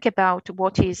should think about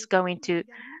what is going to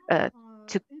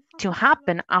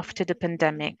happen after the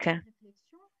pandemic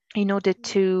in order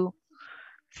to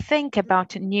think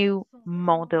about new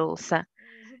models.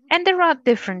 And there are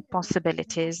different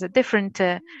possibilities, different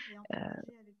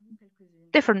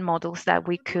models that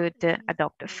we could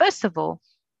adopt. First of all,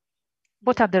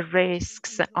 what are the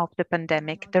risks of the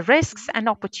pandemic, the risks and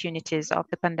opportunities of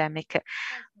the pandemic?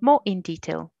 More in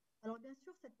detail.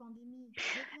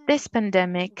 This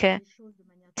pandemic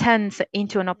turns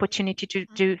into an opportunity to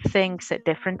do things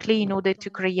differently in order to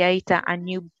create a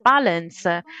new balance,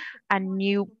 a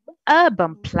new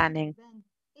urban planning,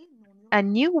 a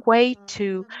new way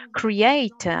to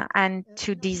create and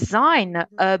to design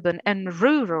urban and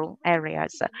rural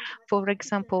areas. For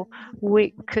example,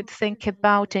 we could think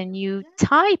about a new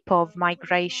type of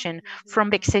migration from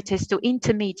big cities to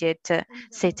intermediate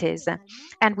cities.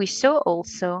 And we saw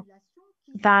also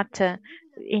that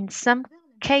in some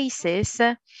cases,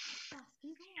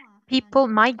 people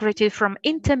migrated from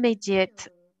intermediate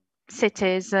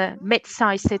cities,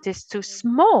 mid-sized cities to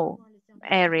small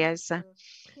areas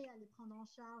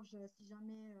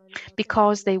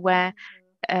because they were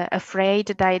afraid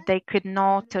that they could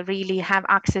not really have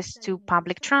access to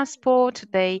public transport.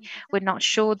 They were not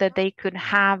sure that they could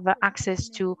have access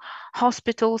to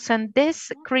hospitals. And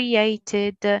this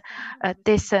created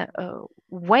this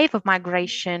wave of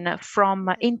migration from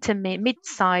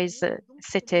mid-sized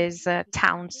cities,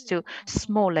 towns to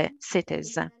smaller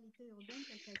cities.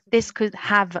 This could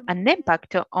have an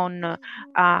impact on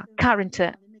our current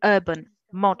urban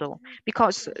model,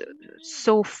 because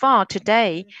so far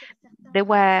today, there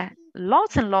were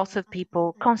lots and lots of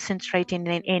people concentrating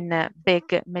in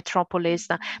big metropolis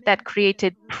that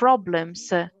created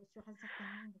problems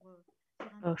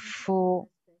for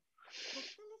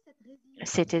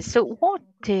cities. So what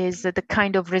is the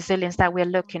kind of resilience that we're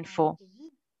looking for?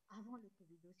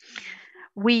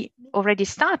 We already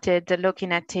started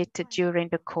looking at it during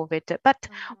the COVID, but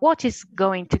what is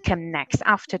going to come next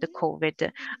after the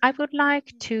COVID? I would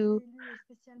like to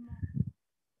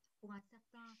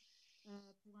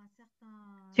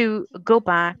go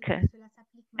back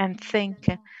and think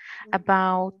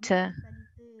about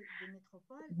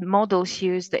models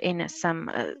used in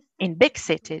big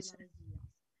cities.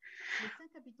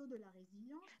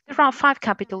 There are 5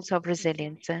 capitals of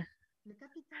resilience: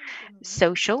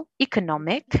 social,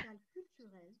 economic,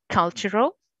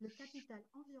 cultural,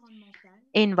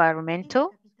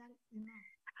 environmental,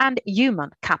 and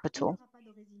human capital.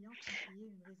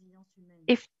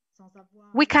 If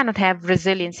we cannot have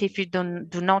resilience if you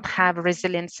do not have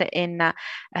resilience in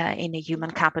a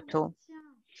human capital.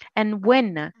 And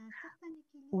when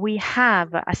we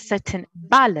have a certain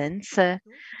balance,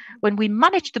 when we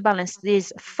manage to balance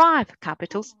these 5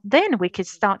 capitals, then we can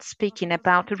start speaking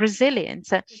about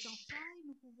resilience.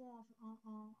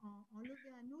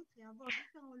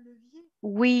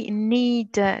 We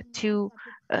need to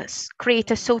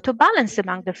create a sort of balance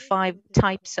among the 5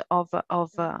 types of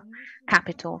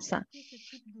capitals.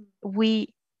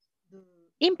 We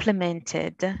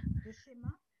implemented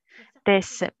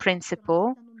this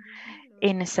principle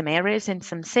in some areas, in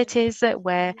some cities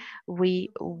where we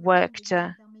worked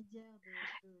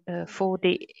for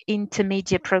the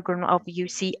intermediate program of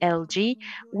UCLG.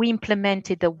 We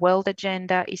implemented the World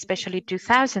Agenda, especially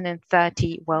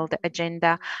 2030 World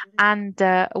Agenda, and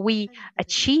we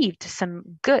achieved some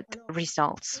good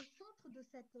results.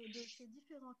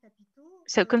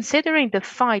 So considering the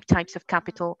 5 types of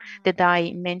capital that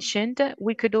I mentioned,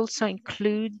 we could also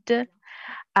include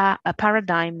a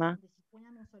paradigm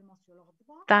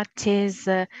that is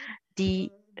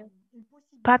the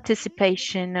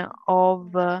participation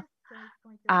of a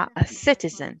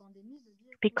citizen,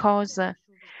 because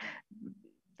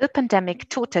the pandemic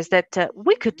taught us that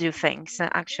we could do things,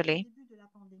 actually.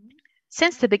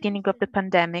 Since the beginning of the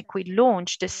pandemic, we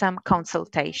launched some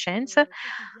consultations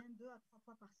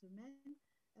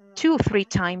 2 or 3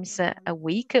 times a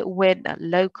week with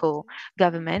local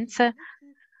governments.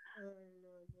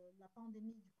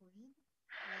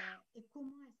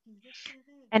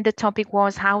 And the topic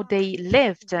was how they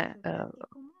lived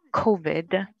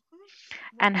COVID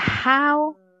and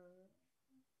how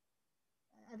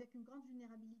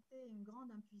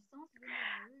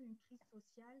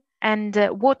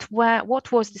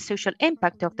what was the social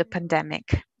impact of the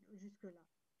pandemic.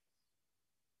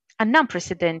 And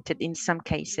unprecedented in some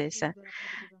cases.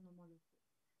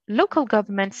 Local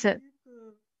governments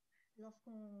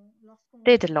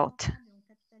did a lot.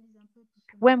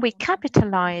 When we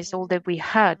capitalized all that we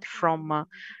heard from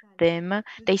them,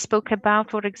 they spoke about,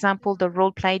 for example, the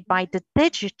role played by the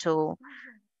digital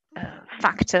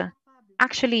factor.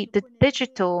 Actually, the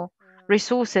digital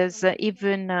resources,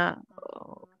 even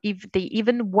if they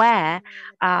even were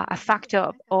a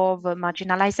factor of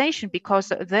marginalization,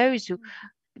 because those who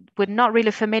were not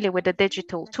really familiar with the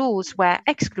digital tools were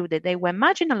excluded, they were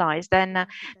marginalized. And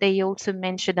they also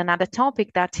mentioned another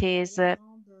topic, that is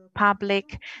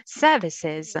public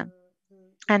services.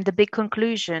 And the big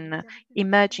conclusion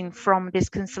emerging from this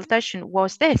consultation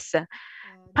was this: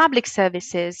 public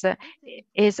services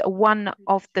is one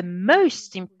of the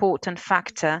most important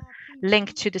factors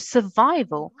linked to the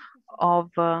survival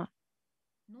of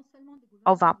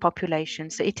our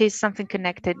populations. It is something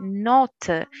connected not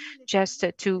just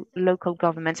to local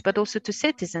governments, but also to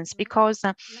citizens, because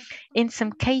in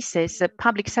some cases,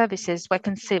 public services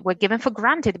were given for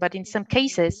granted, but in some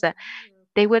cases,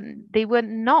 they were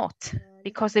not,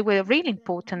 because they were really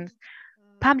important.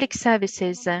 Public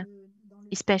services,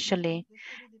 especially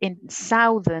in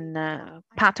southern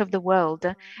part of the world,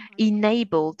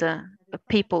 enabled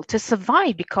people to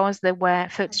survive because there were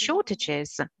food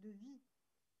shortages.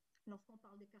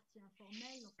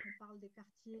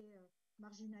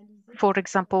 For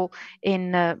example,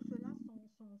 in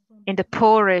the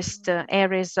poorest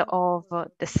areas of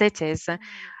the cities,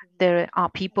 there are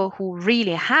people who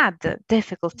really had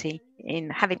difficulty in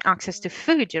having access to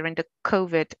food during the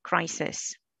COVID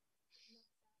crisis.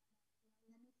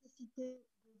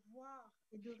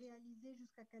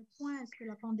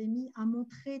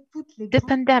 The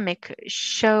pandemic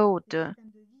showed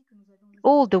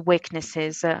all the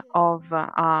weaknesses of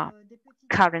our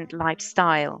current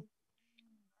lifestyle.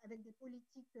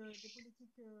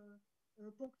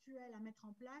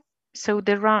 So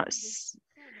there are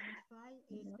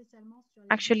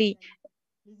actually,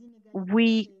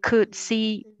 we could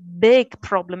see big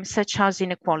problems such as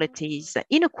inequalities.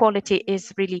 Inequality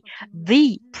is really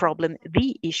the problem,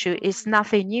 the issue is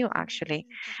nothing new actually,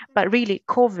 but really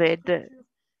COVID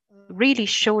really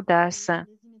showed us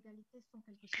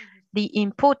the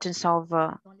importance of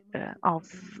the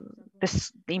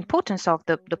importance of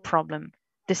the problem,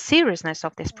 the seriousness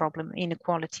of this problem,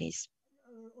 inequalities.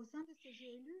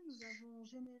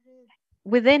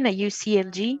 Within a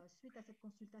UCLG,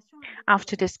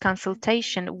 after this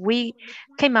consultation, we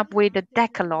came up with a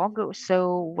decalogue,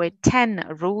 so with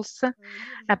 10 rules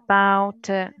about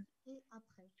the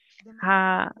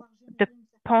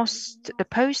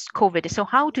post-COVID. So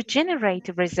how to generate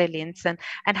resilience and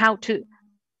how to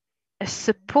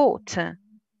support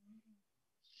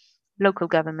local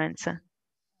governments.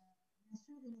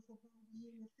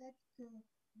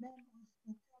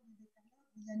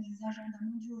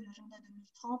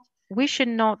 We should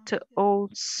not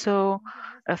also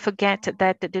forget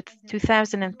that the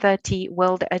 2030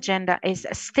 World Agenda is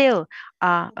still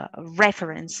a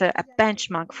reference, a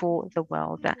benchmark for the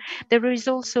world. There is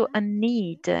also a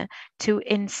need to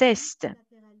insist,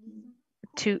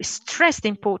 to stress the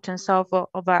importance of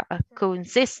a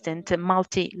consistent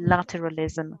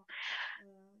multilateralism.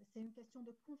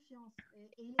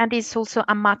 And it's also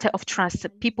a matter of trust.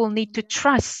 People need to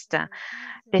trust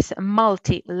this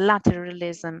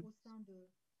multilateralism.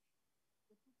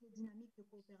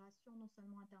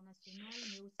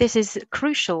 This is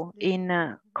crucial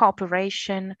in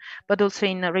cooperation, but also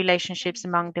in relationships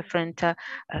among different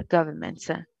governments.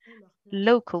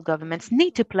 Local governments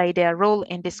need to play their role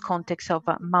in this context of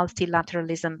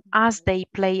multilateralism, as they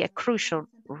play a crucial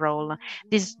role.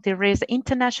 There is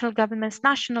international governments,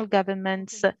 national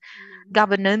governments,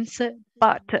 governance,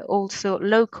 but also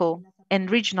local and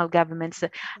regional governments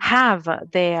have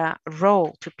their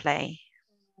role to play.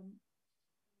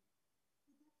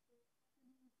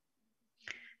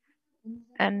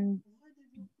 And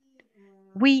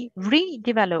we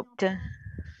redeveloped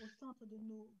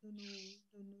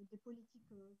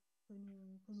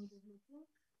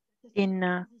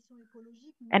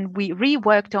and we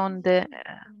reworked on the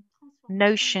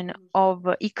notion of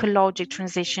ecological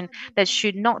transition that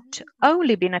should not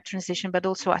only be a transition but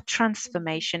also a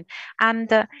transformation,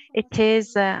 and it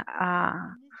is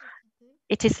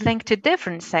linked to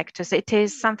different sectors. It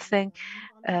is something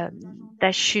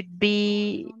that should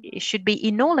be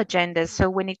in all agendas. So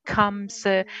when it comes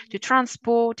to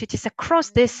transport, it is a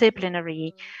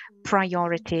cross-disciplinary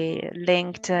priority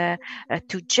linked to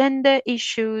gender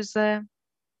issues.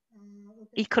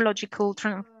 Ecological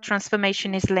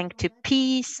transformation is linked to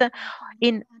peace.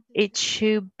 It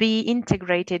should be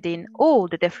integrated in all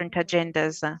the different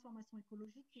agendas.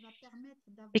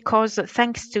 Because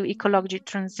thanks to ecological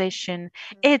transition,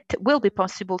 it will be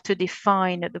possible to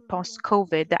define the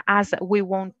post-COVID as we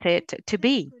want it to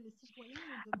be.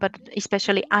 But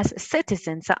especially as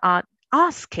citizens are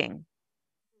asking,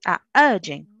 are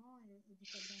urging,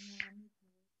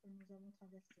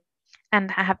 and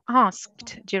I have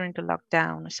asked during the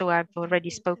lockdown. So I've already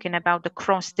spoken about the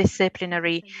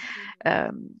cross-disciplinary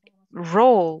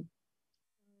role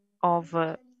of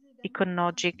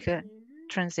ecological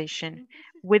transition.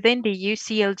 Within the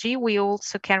UCLG, we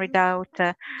also carried out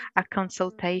a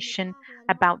consultation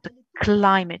about the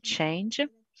climate change,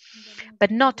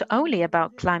 but not only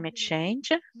about climate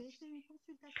change.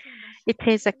 It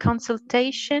is a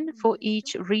consultation for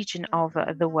each region of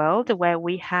the world where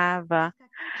we have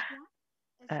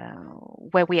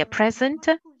where we are present.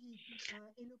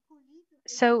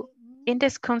 So in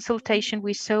this consultation,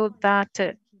 we saw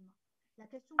that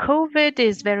COVID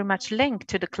is very much linked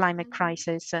to the climate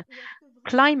crisis.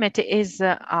 Climate is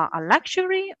a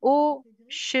luxury, or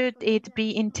should it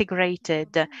be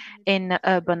integrated in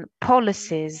urban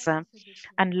policies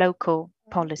and local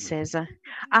policies?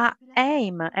 Our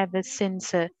aim ever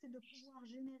since,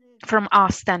 from our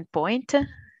standpoint,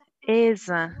 is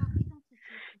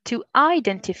to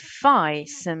identify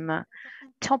some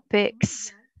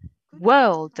topics,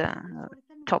 world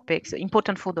topics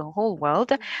important for the whole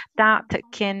world that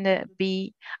can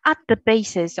be at the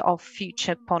basis of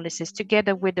future policies,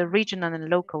 together with the regional and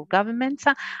local governments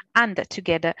and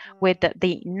together with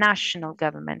the national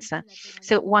governments.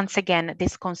 So once again,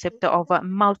 this concept of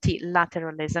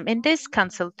multilateralism. In this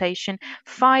consultation,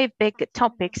 5 big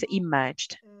topics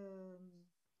emerged.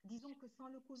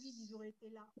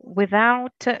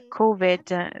 Without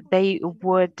COVID, they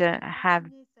would have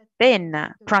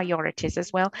been priorities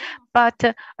as well.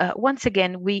 But once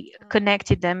again, we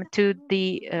connected them to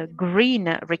the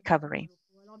green recovery.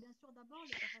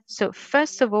 So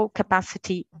first of all,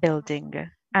 capacity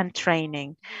building and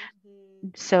training.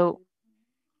 So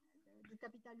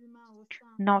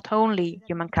not only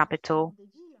human capital,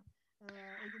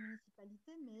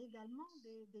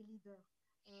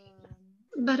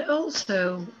 but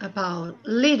also about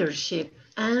leadership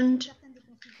and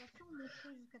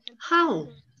how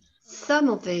some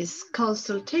of these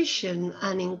consultation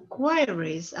and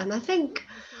inquiries, and I think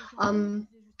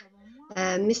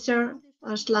Mr.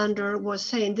 Auslander was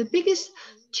saying the biggest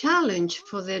challenge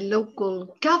for the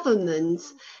local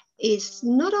governments is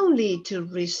not only to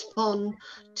respond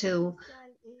to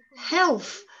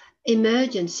health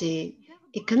emergency,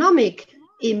 economic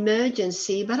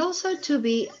emergency, but also to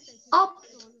be up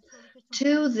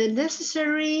to the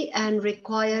necessary and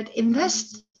required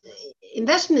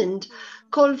investment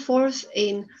called forth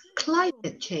in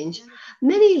climate change.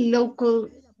 Many local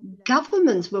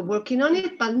governments were working on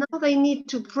it, but now they need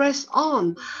to press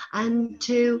on and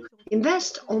to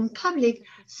invest on public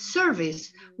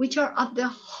service, which are at the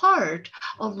heart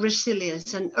of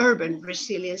resilience and urban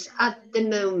resilience at the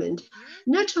moment,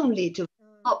 not only to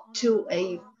up to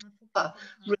a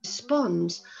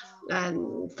response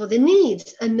for the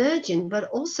needs emerging, but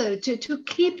also to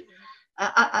keep,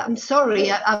 I'm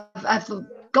sorry, I've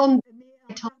gone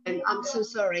time, I'm so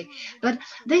sorry, but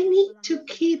they need to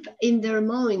keep in their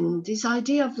mind this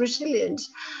idea of resilience.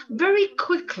 Very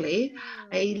quickly,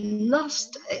 a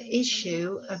last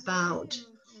issue about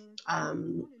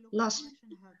the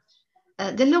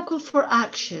local for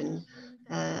action.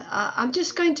 I'm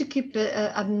just going to keep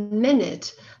a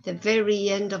minute, the very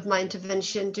end of my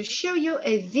intervention, to show you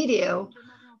a video.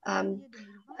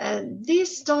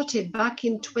 This started back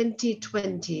in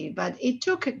 2020, but it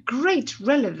took a great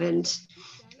relevance,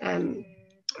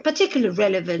 particular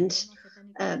relevance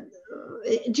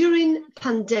during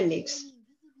pandemics.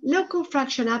 Local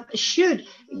Fraction App should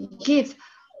give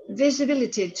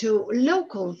visibility to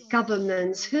local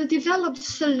governments who develop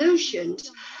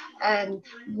solutions and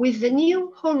with the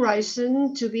new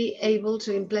horizon to be able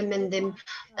to implement them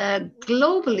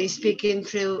globally speaking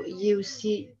through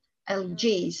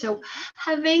UCLG. So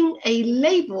having a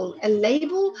label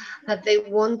that they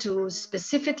want to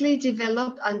specifically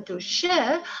develop and to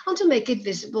share and to make it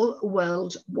visible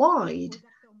worldwide.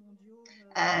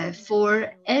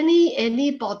 For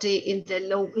anybody in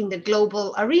the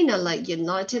global arena, like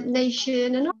United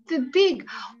Nations and all the big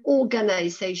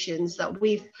organizations that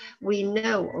we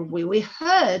know, or we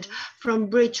heard from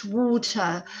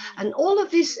Bridgewater, and all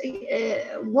of these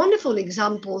wonderful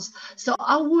examples. So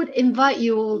I would invite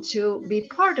you all to be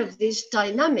part of this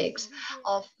dynamics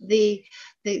of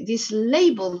this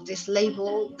label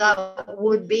that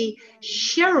would be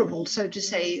shareable, so to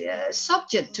say,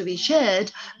 subject to be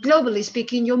shared globally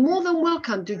speaking. You're more than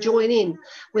welcome to join in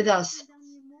with us.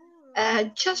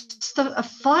 Just a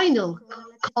final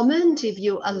comment, if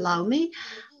you allow me,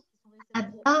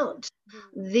 about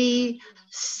the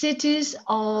cities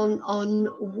on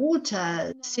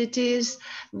water, cities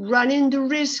running the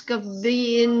risk of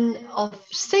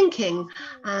sinking.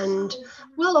 And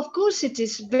well, of course, it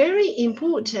is very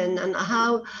important, and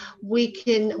how we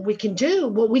can do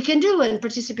what we can do and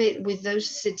participate with those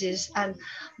cities and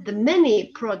the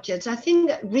many projects. I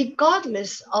think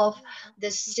regardless of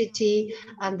the city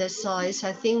and the size,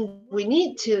 I think we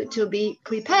need to be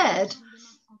prepared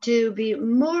to be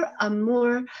more and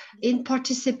more in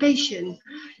participation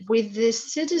with the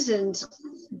citizens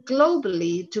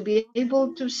globally, to be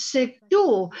able to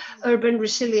secure urban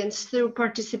resilience through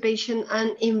participation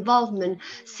and involvement,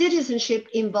 citizenship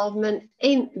involvement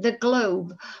in the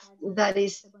globe. That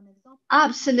is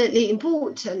absolutely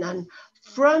important. And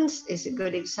France is a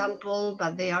good example,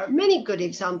 but there are many good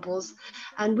examples,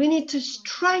 and we need to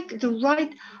strike the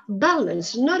right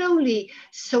balance, not only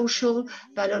social,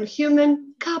 but on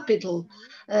human capital.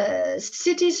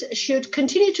 Cities should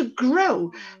continue to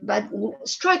grow, but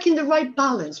striking the right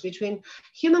balance between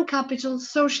human capital,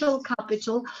 social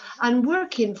capital, and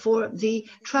working for the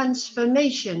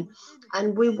transformation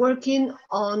And we're working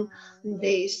on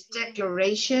this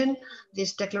declaration,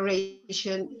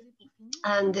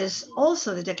 and there's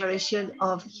also the Declaration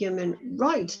of Human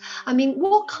Rights. I mean,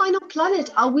 what kind of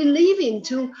planet are we leaving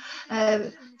to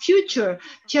future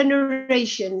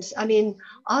generations? I mean,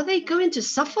 are they going to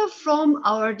suffer from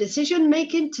our decision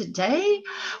making today?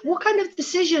 What kind of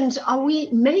decisions are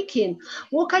we making?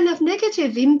 What kind of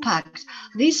negative impact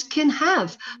this can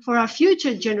have for our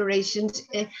future generations?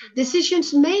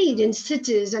 Decisions made in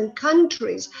cities and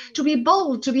countries to be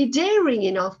bold, to be daring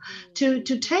enough to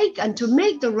take and to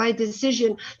make the right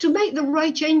decision, to make the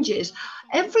right changes.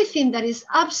 Everything that is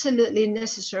absolutely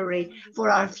necessary for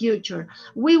our future.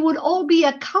 We would all be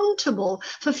accountable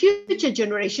for future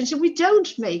generations if we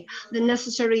don't make the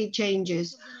necessary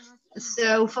changes.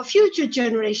 So for future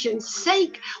generations'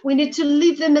 sake, we need to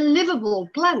leave them a livable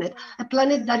planet, a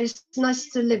planet that is nice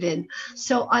to live in.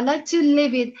 So I like to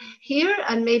leave it here,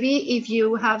 and maybe if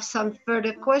you have some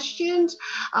further questions,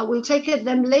 I will take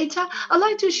them later. I'd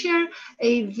like to share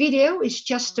a video. It's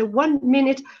just a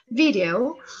 1-minute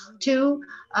video to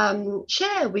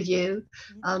share with you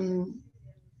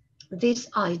these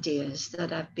ideas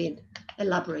that I've been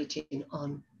elaborating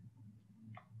on.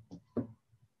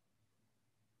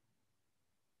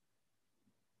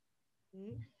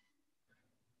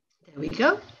 There we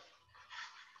go.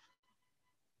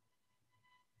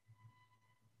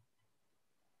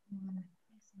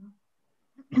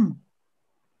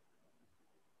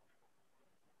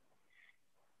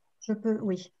 Je peux,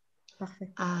 oui,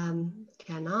 parfait.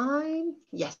 Can I?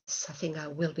 Yes, I think I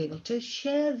will be able to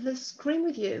share the screen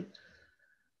with you.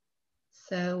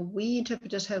 So we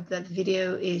interpreters hope that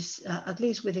video is at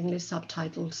least with English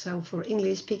subtitles. So for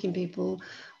English speaking people,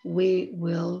 we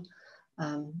will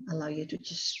allow you to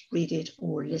just read it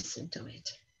or listen to it.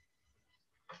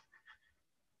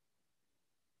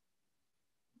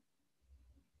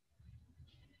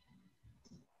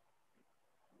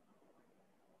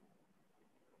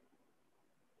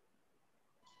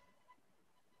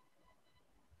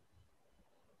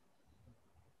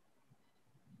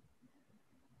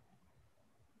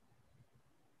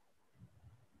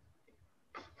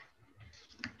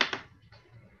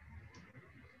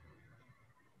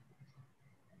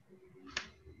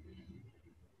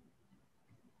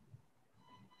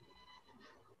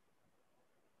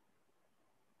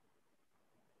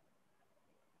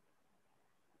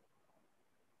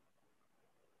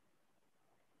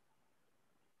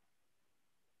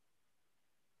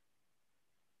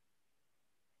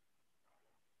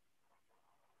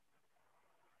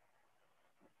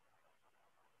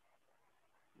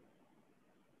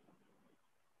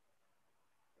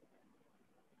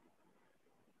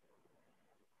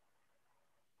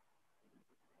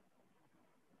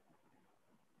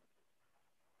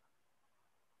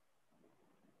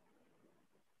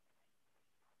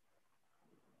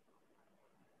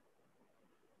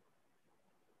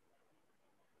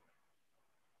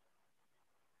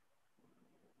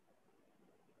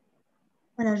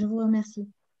 Voilà, je vous remercie.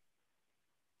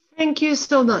 Thank you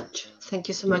so much. Thank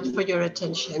you so much for your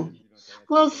attention.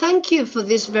 Well, thank you for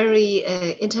this very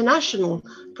international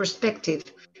perspective,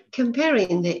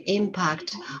 comparing the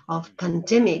impact of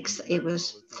pandemics. It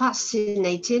was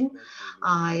fascinating.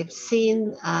 I've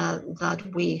seen that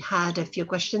we had a few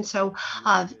questions, so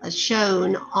I've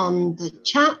shown on the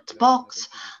chat box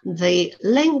the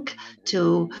link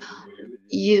to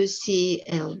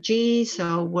UCLG,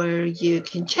 so where you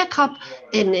can check up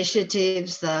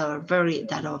initiatives that are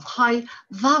of high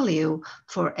value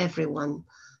for everyone.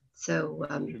 So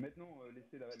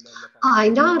I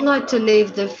now would like to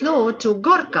leave the floor to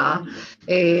Gorka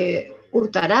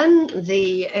Urtaran,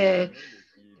 the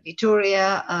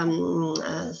Victoria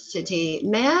City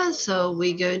Mayor. So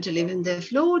we're going to leave him the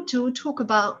floor to talk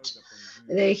about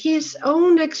his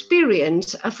own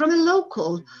experience from a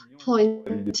local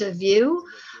point of view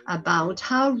about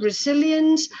how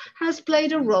resilience has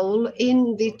played a role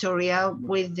in Victoria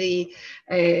with the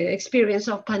experience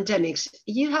of pandemics.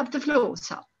 You have the floor,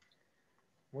 sir.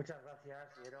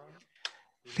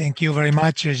 Thank you very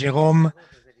much, Jérôme.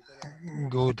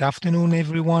 Good afternoon,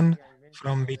 everyone.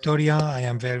 From Victoria, I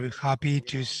am very happy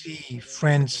to see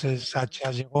friends such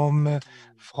as Jérôme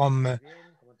from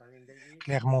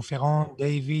Clermont-Ferrand,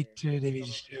 David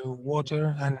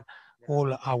Water, and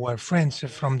all our friends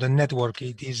from the network.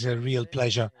 It is a real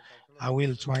pleasure. I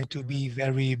will try to be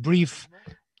very brief.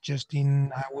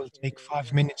 I will take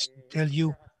 5 minutes to tell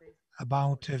you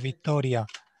about Victoria,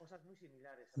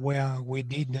 where we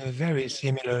did very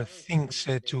similar things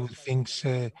to things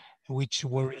which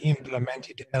were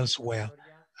implemented elsewhere.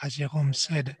 As Jérôme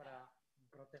said,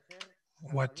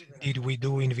 What did we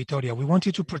do in Vitoria? We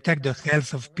wanted to protect the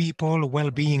health of people,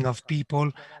 well-being of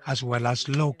people, as well as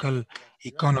local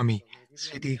economy.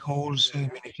 City halls,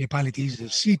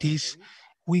 municipalities, cities,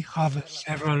 we have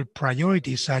several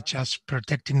priorities such as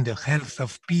protecting the health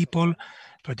of people,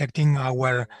 protecting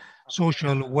our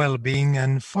social well-being,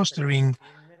 and fostering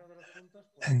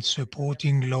and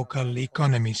supporting local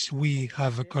economies. We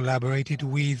have collaborated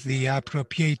with the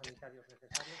appropriate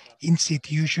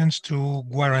institutions to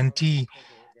guarantee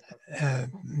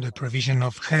the provision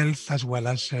of health as well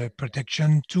as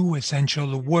protection to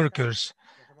essential workers.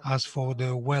 As for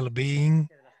the well-being,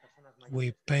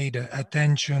 we paid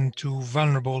attention to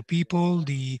vulnerable people,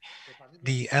 the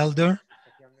elder,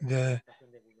 the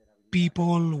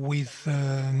people with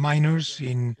minors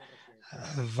in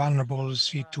vulnerable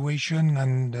situation,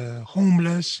 and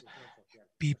homeless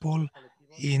people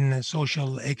in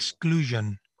social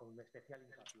exclusion.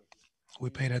 We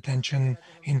paid attention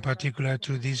in particular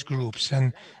to these groups,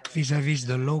 and vis-à-vis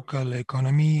the local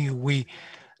economy, we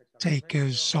take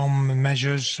some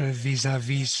measures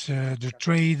vis-à-vis the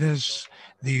traders,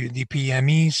 the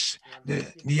PMEs, the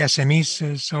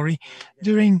SMEs, sorry.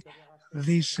 During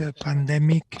this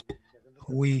pandemic,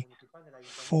 we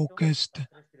focused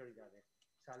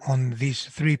on these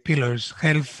three pillars: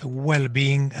 health,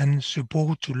 well-being, and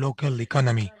support to local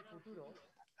economy.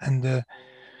 And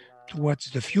towards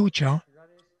the future,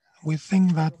 we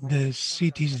think that the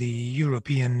cities, the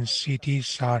European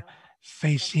cities, are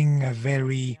facing a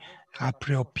very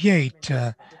appropriate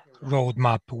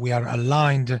roadmap. We are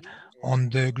aligned on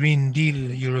the Green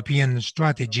Deal European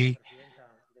strategy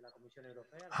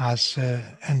as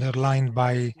underlined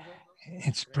by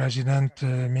its president,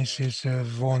 Mrs.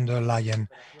 von der Leyen.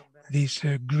 This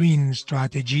green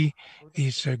strategy,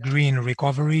 this green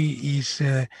recovery is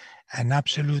an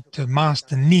absolute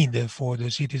must need for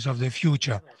the cities of the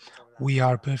future. We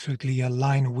are perfectly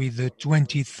aligned with the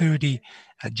 2030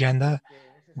 agenda,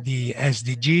 the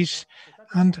SDGs,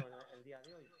 and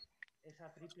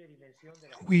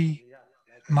we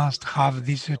must have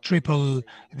this threefold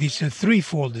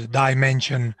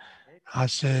dimension,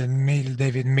 as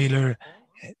David Miller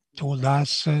told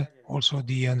us, also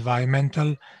the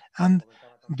environmental and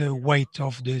the weight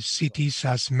of the cities,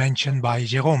 as mentioned by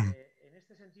Jérôme.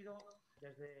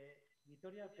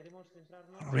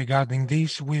 Regarding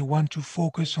this, we want to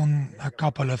focus on a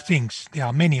couple of things. There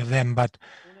are many of them, but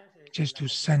just to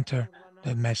center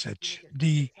the message.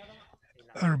 The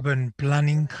urban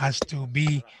planning has to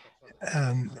be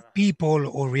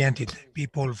people-oriented,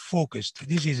 people-focused.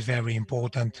 This is very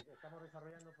important.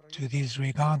 To this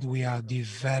regard, we are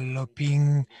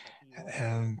developing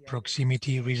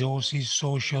proximity resources,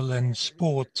 social and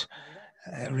sport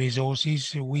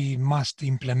resources. We must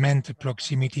implement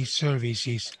proximity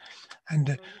services,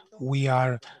 and we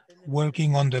are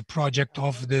working on the project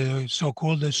of the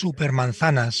so-called super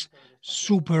manzanas,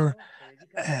 super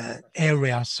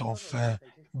areas of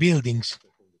buildings.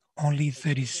 Only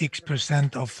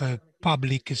 36% of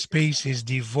public space is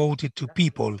devoted to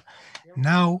people.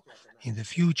 Now, in the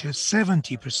future,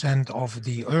 70% of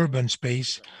the urban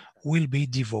space will be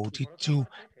devoted to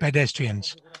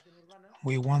pedestrians.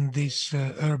 We want this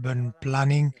urban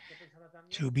planning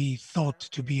to be thought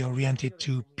to be oriented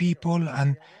to people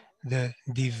and the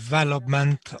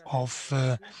development of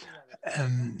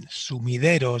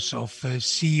sumideros of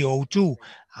CO2.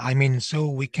 I mean, so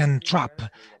we can trap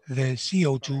the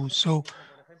CO2. So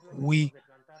we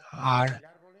are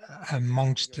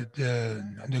amongst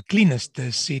the cleanest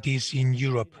cities in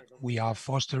Europe. We are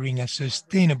fostering a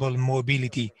sustainable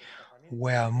mobility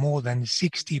where more than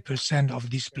 60% of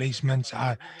displacements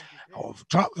of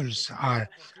travels are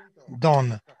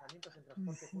done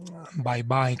by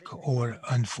bike or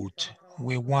on foot.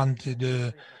 We want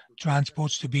the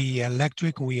transports to be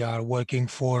electric. We are working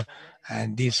for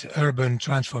this urban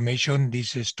transformation,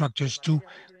 these structures to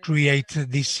create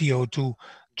these CO2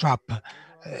 trap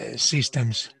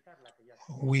systems.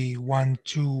 We want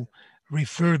to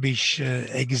refurbish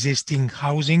existing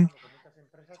housing.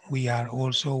 We are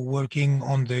also working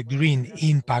on the green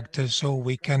impact so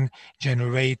we can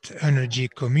generate energy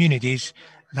communities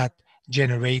that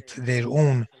generate their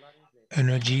own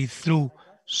energy through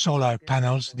solar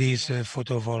panels, these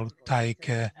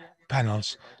photovoltaic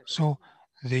panels. So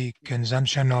the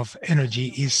consumption of energy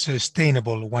is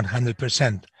sustainable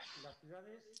 100%.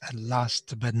 And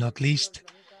last but not least,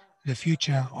 the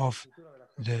future of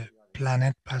the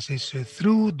planet passes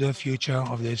through the future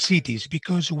of the cities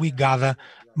because we gather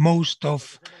most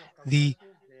of the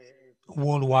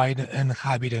worldwide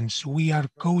inhabitants. We are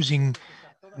causing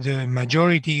the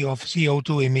majority of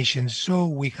CO2 emissions, so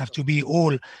we have to be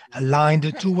all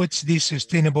aligned towards this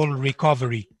sustainable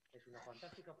recovery.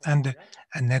 and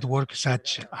a network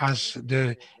such as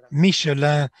the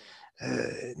Michelin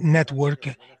network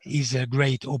is a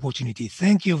great opportunity.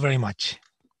 Thank you very much.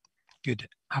 Good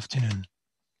afternoon.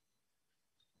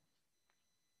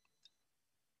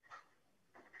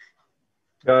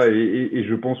 Et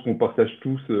je pense qu'on partage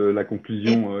tous la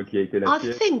conclusion qui a été la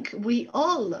sienne. I think we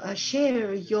all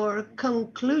share your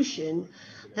conclusion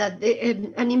that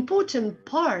an important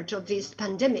part of these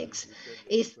pandemics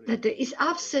is that it is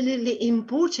absolutely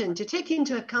important to take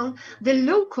into account the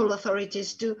local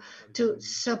authorities to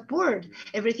support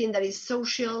everything that is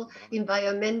social,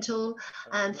 environmental,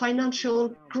 and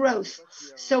financial growth.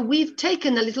 So we've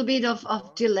taken a little bit of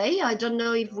delay. I don't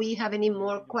know if we have any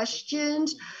more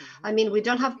questions. I mean, we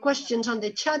don't have questions on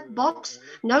the chat box.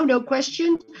 No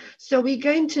questions. So we're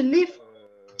going to leave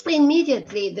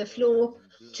immediately the floor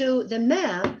to the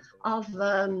mayor of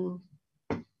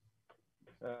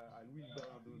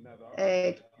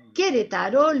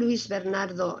Querétaro, Luis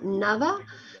Bernardo Nava,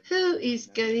 who is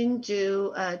going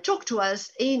to talk to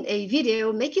us in a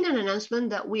video making an announcement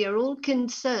that we are all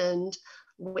concerned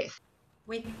with.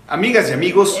 Amigas y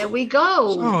amigos. There we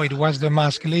go. So it was the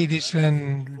mask, ladies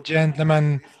and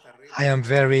gentlemen. I am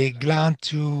very glad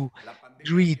to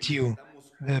greet you.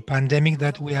 The pandemic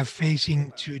that we are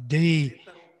facing today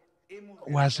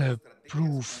was a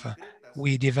proof.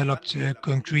 We developed a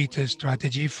concrete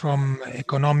strategy from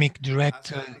economic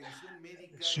direct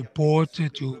support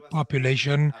to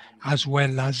population, as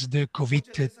well as the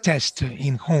COVID test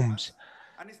in homes.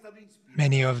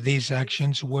 Many of these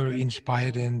actions were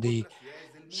inspired in the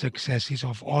successes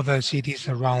of other cities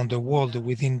around the world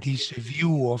within this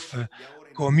view of a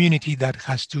community that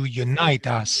has to unite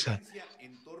us.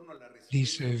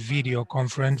 This video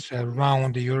conference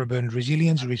around the urban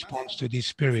resilience responds to this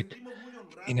spirit.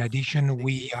 In addition,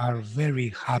 we are very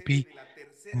happy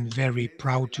and very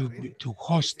proud to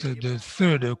host the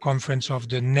third conference of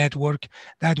the network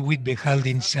that will be held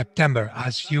in September.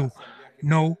 As you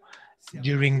know,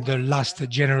 during the last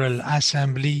General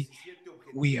Assembly,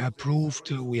 we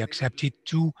accepted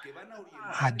to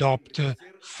adopt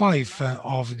 5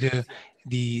 of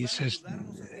the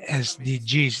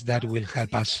SDGs that will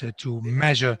help us to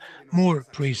measure more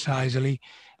precisely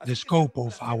the scope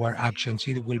of our actions.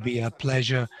 It will be a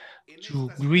pleasure to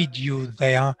greet you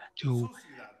there, to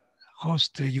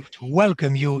host you, to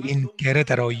welcome you in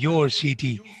Querétaro, your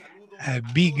city. A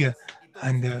big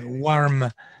and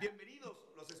warm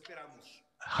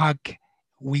hug.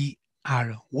 We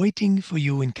are waiting for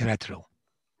you in Querétaro.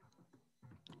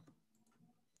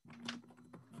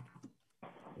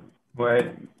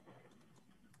 Ouais.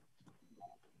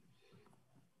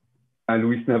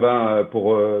 Luis Nava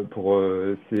pour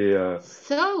ces...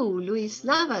 So, Luis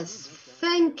Navas,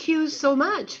 thank you so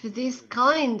much for this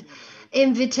kind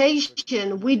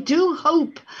invitation. We do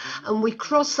hope and we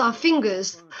cross our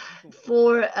fingers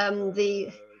for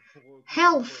the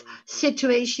health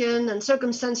situation and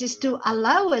circumstances to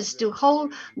allow us to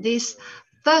hold this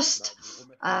first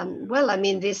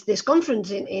this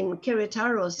conference in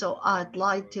Querétaro. So I'd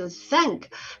like to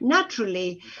thank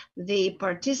naturally the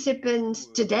participants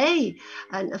today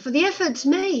and for the efforts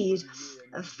made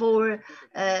for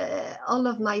all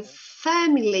of my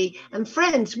family and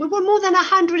friends. We were more than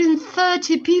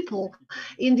 130 people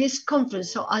in this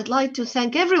conference. So I'd like to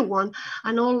thank everyone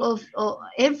and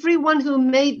everyone who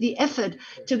made the effort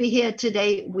to be here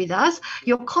today with us.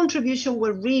 Your contribution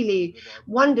were really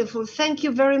wonderful. Thank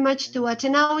you very much to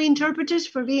Ateneo interpreters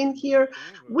for being here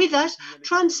with us,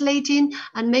 translating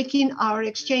and making our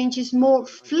exchanges more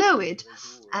fluid.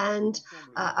 And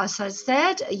as I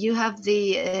said, you have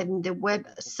the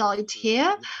website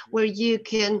here where you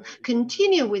can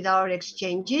continue with our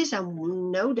exchanges,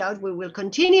 and no doubt we will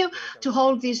continue to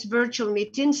hold this virtual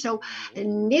meeting. So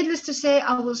needless to say,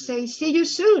 I will say see you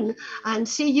soon and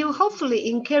see you hopefully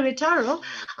in Querétaro,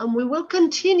 and we will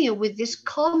continue with this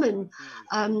common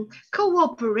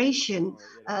cooperation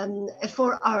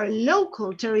for our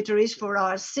local territories, for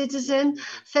our citizens.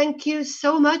 Thank you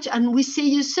so much, and we see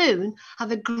you soon.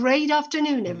 Have a great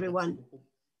afternoon, everyone.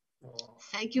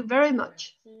 Thank you very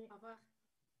much.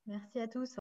 Merci à tous.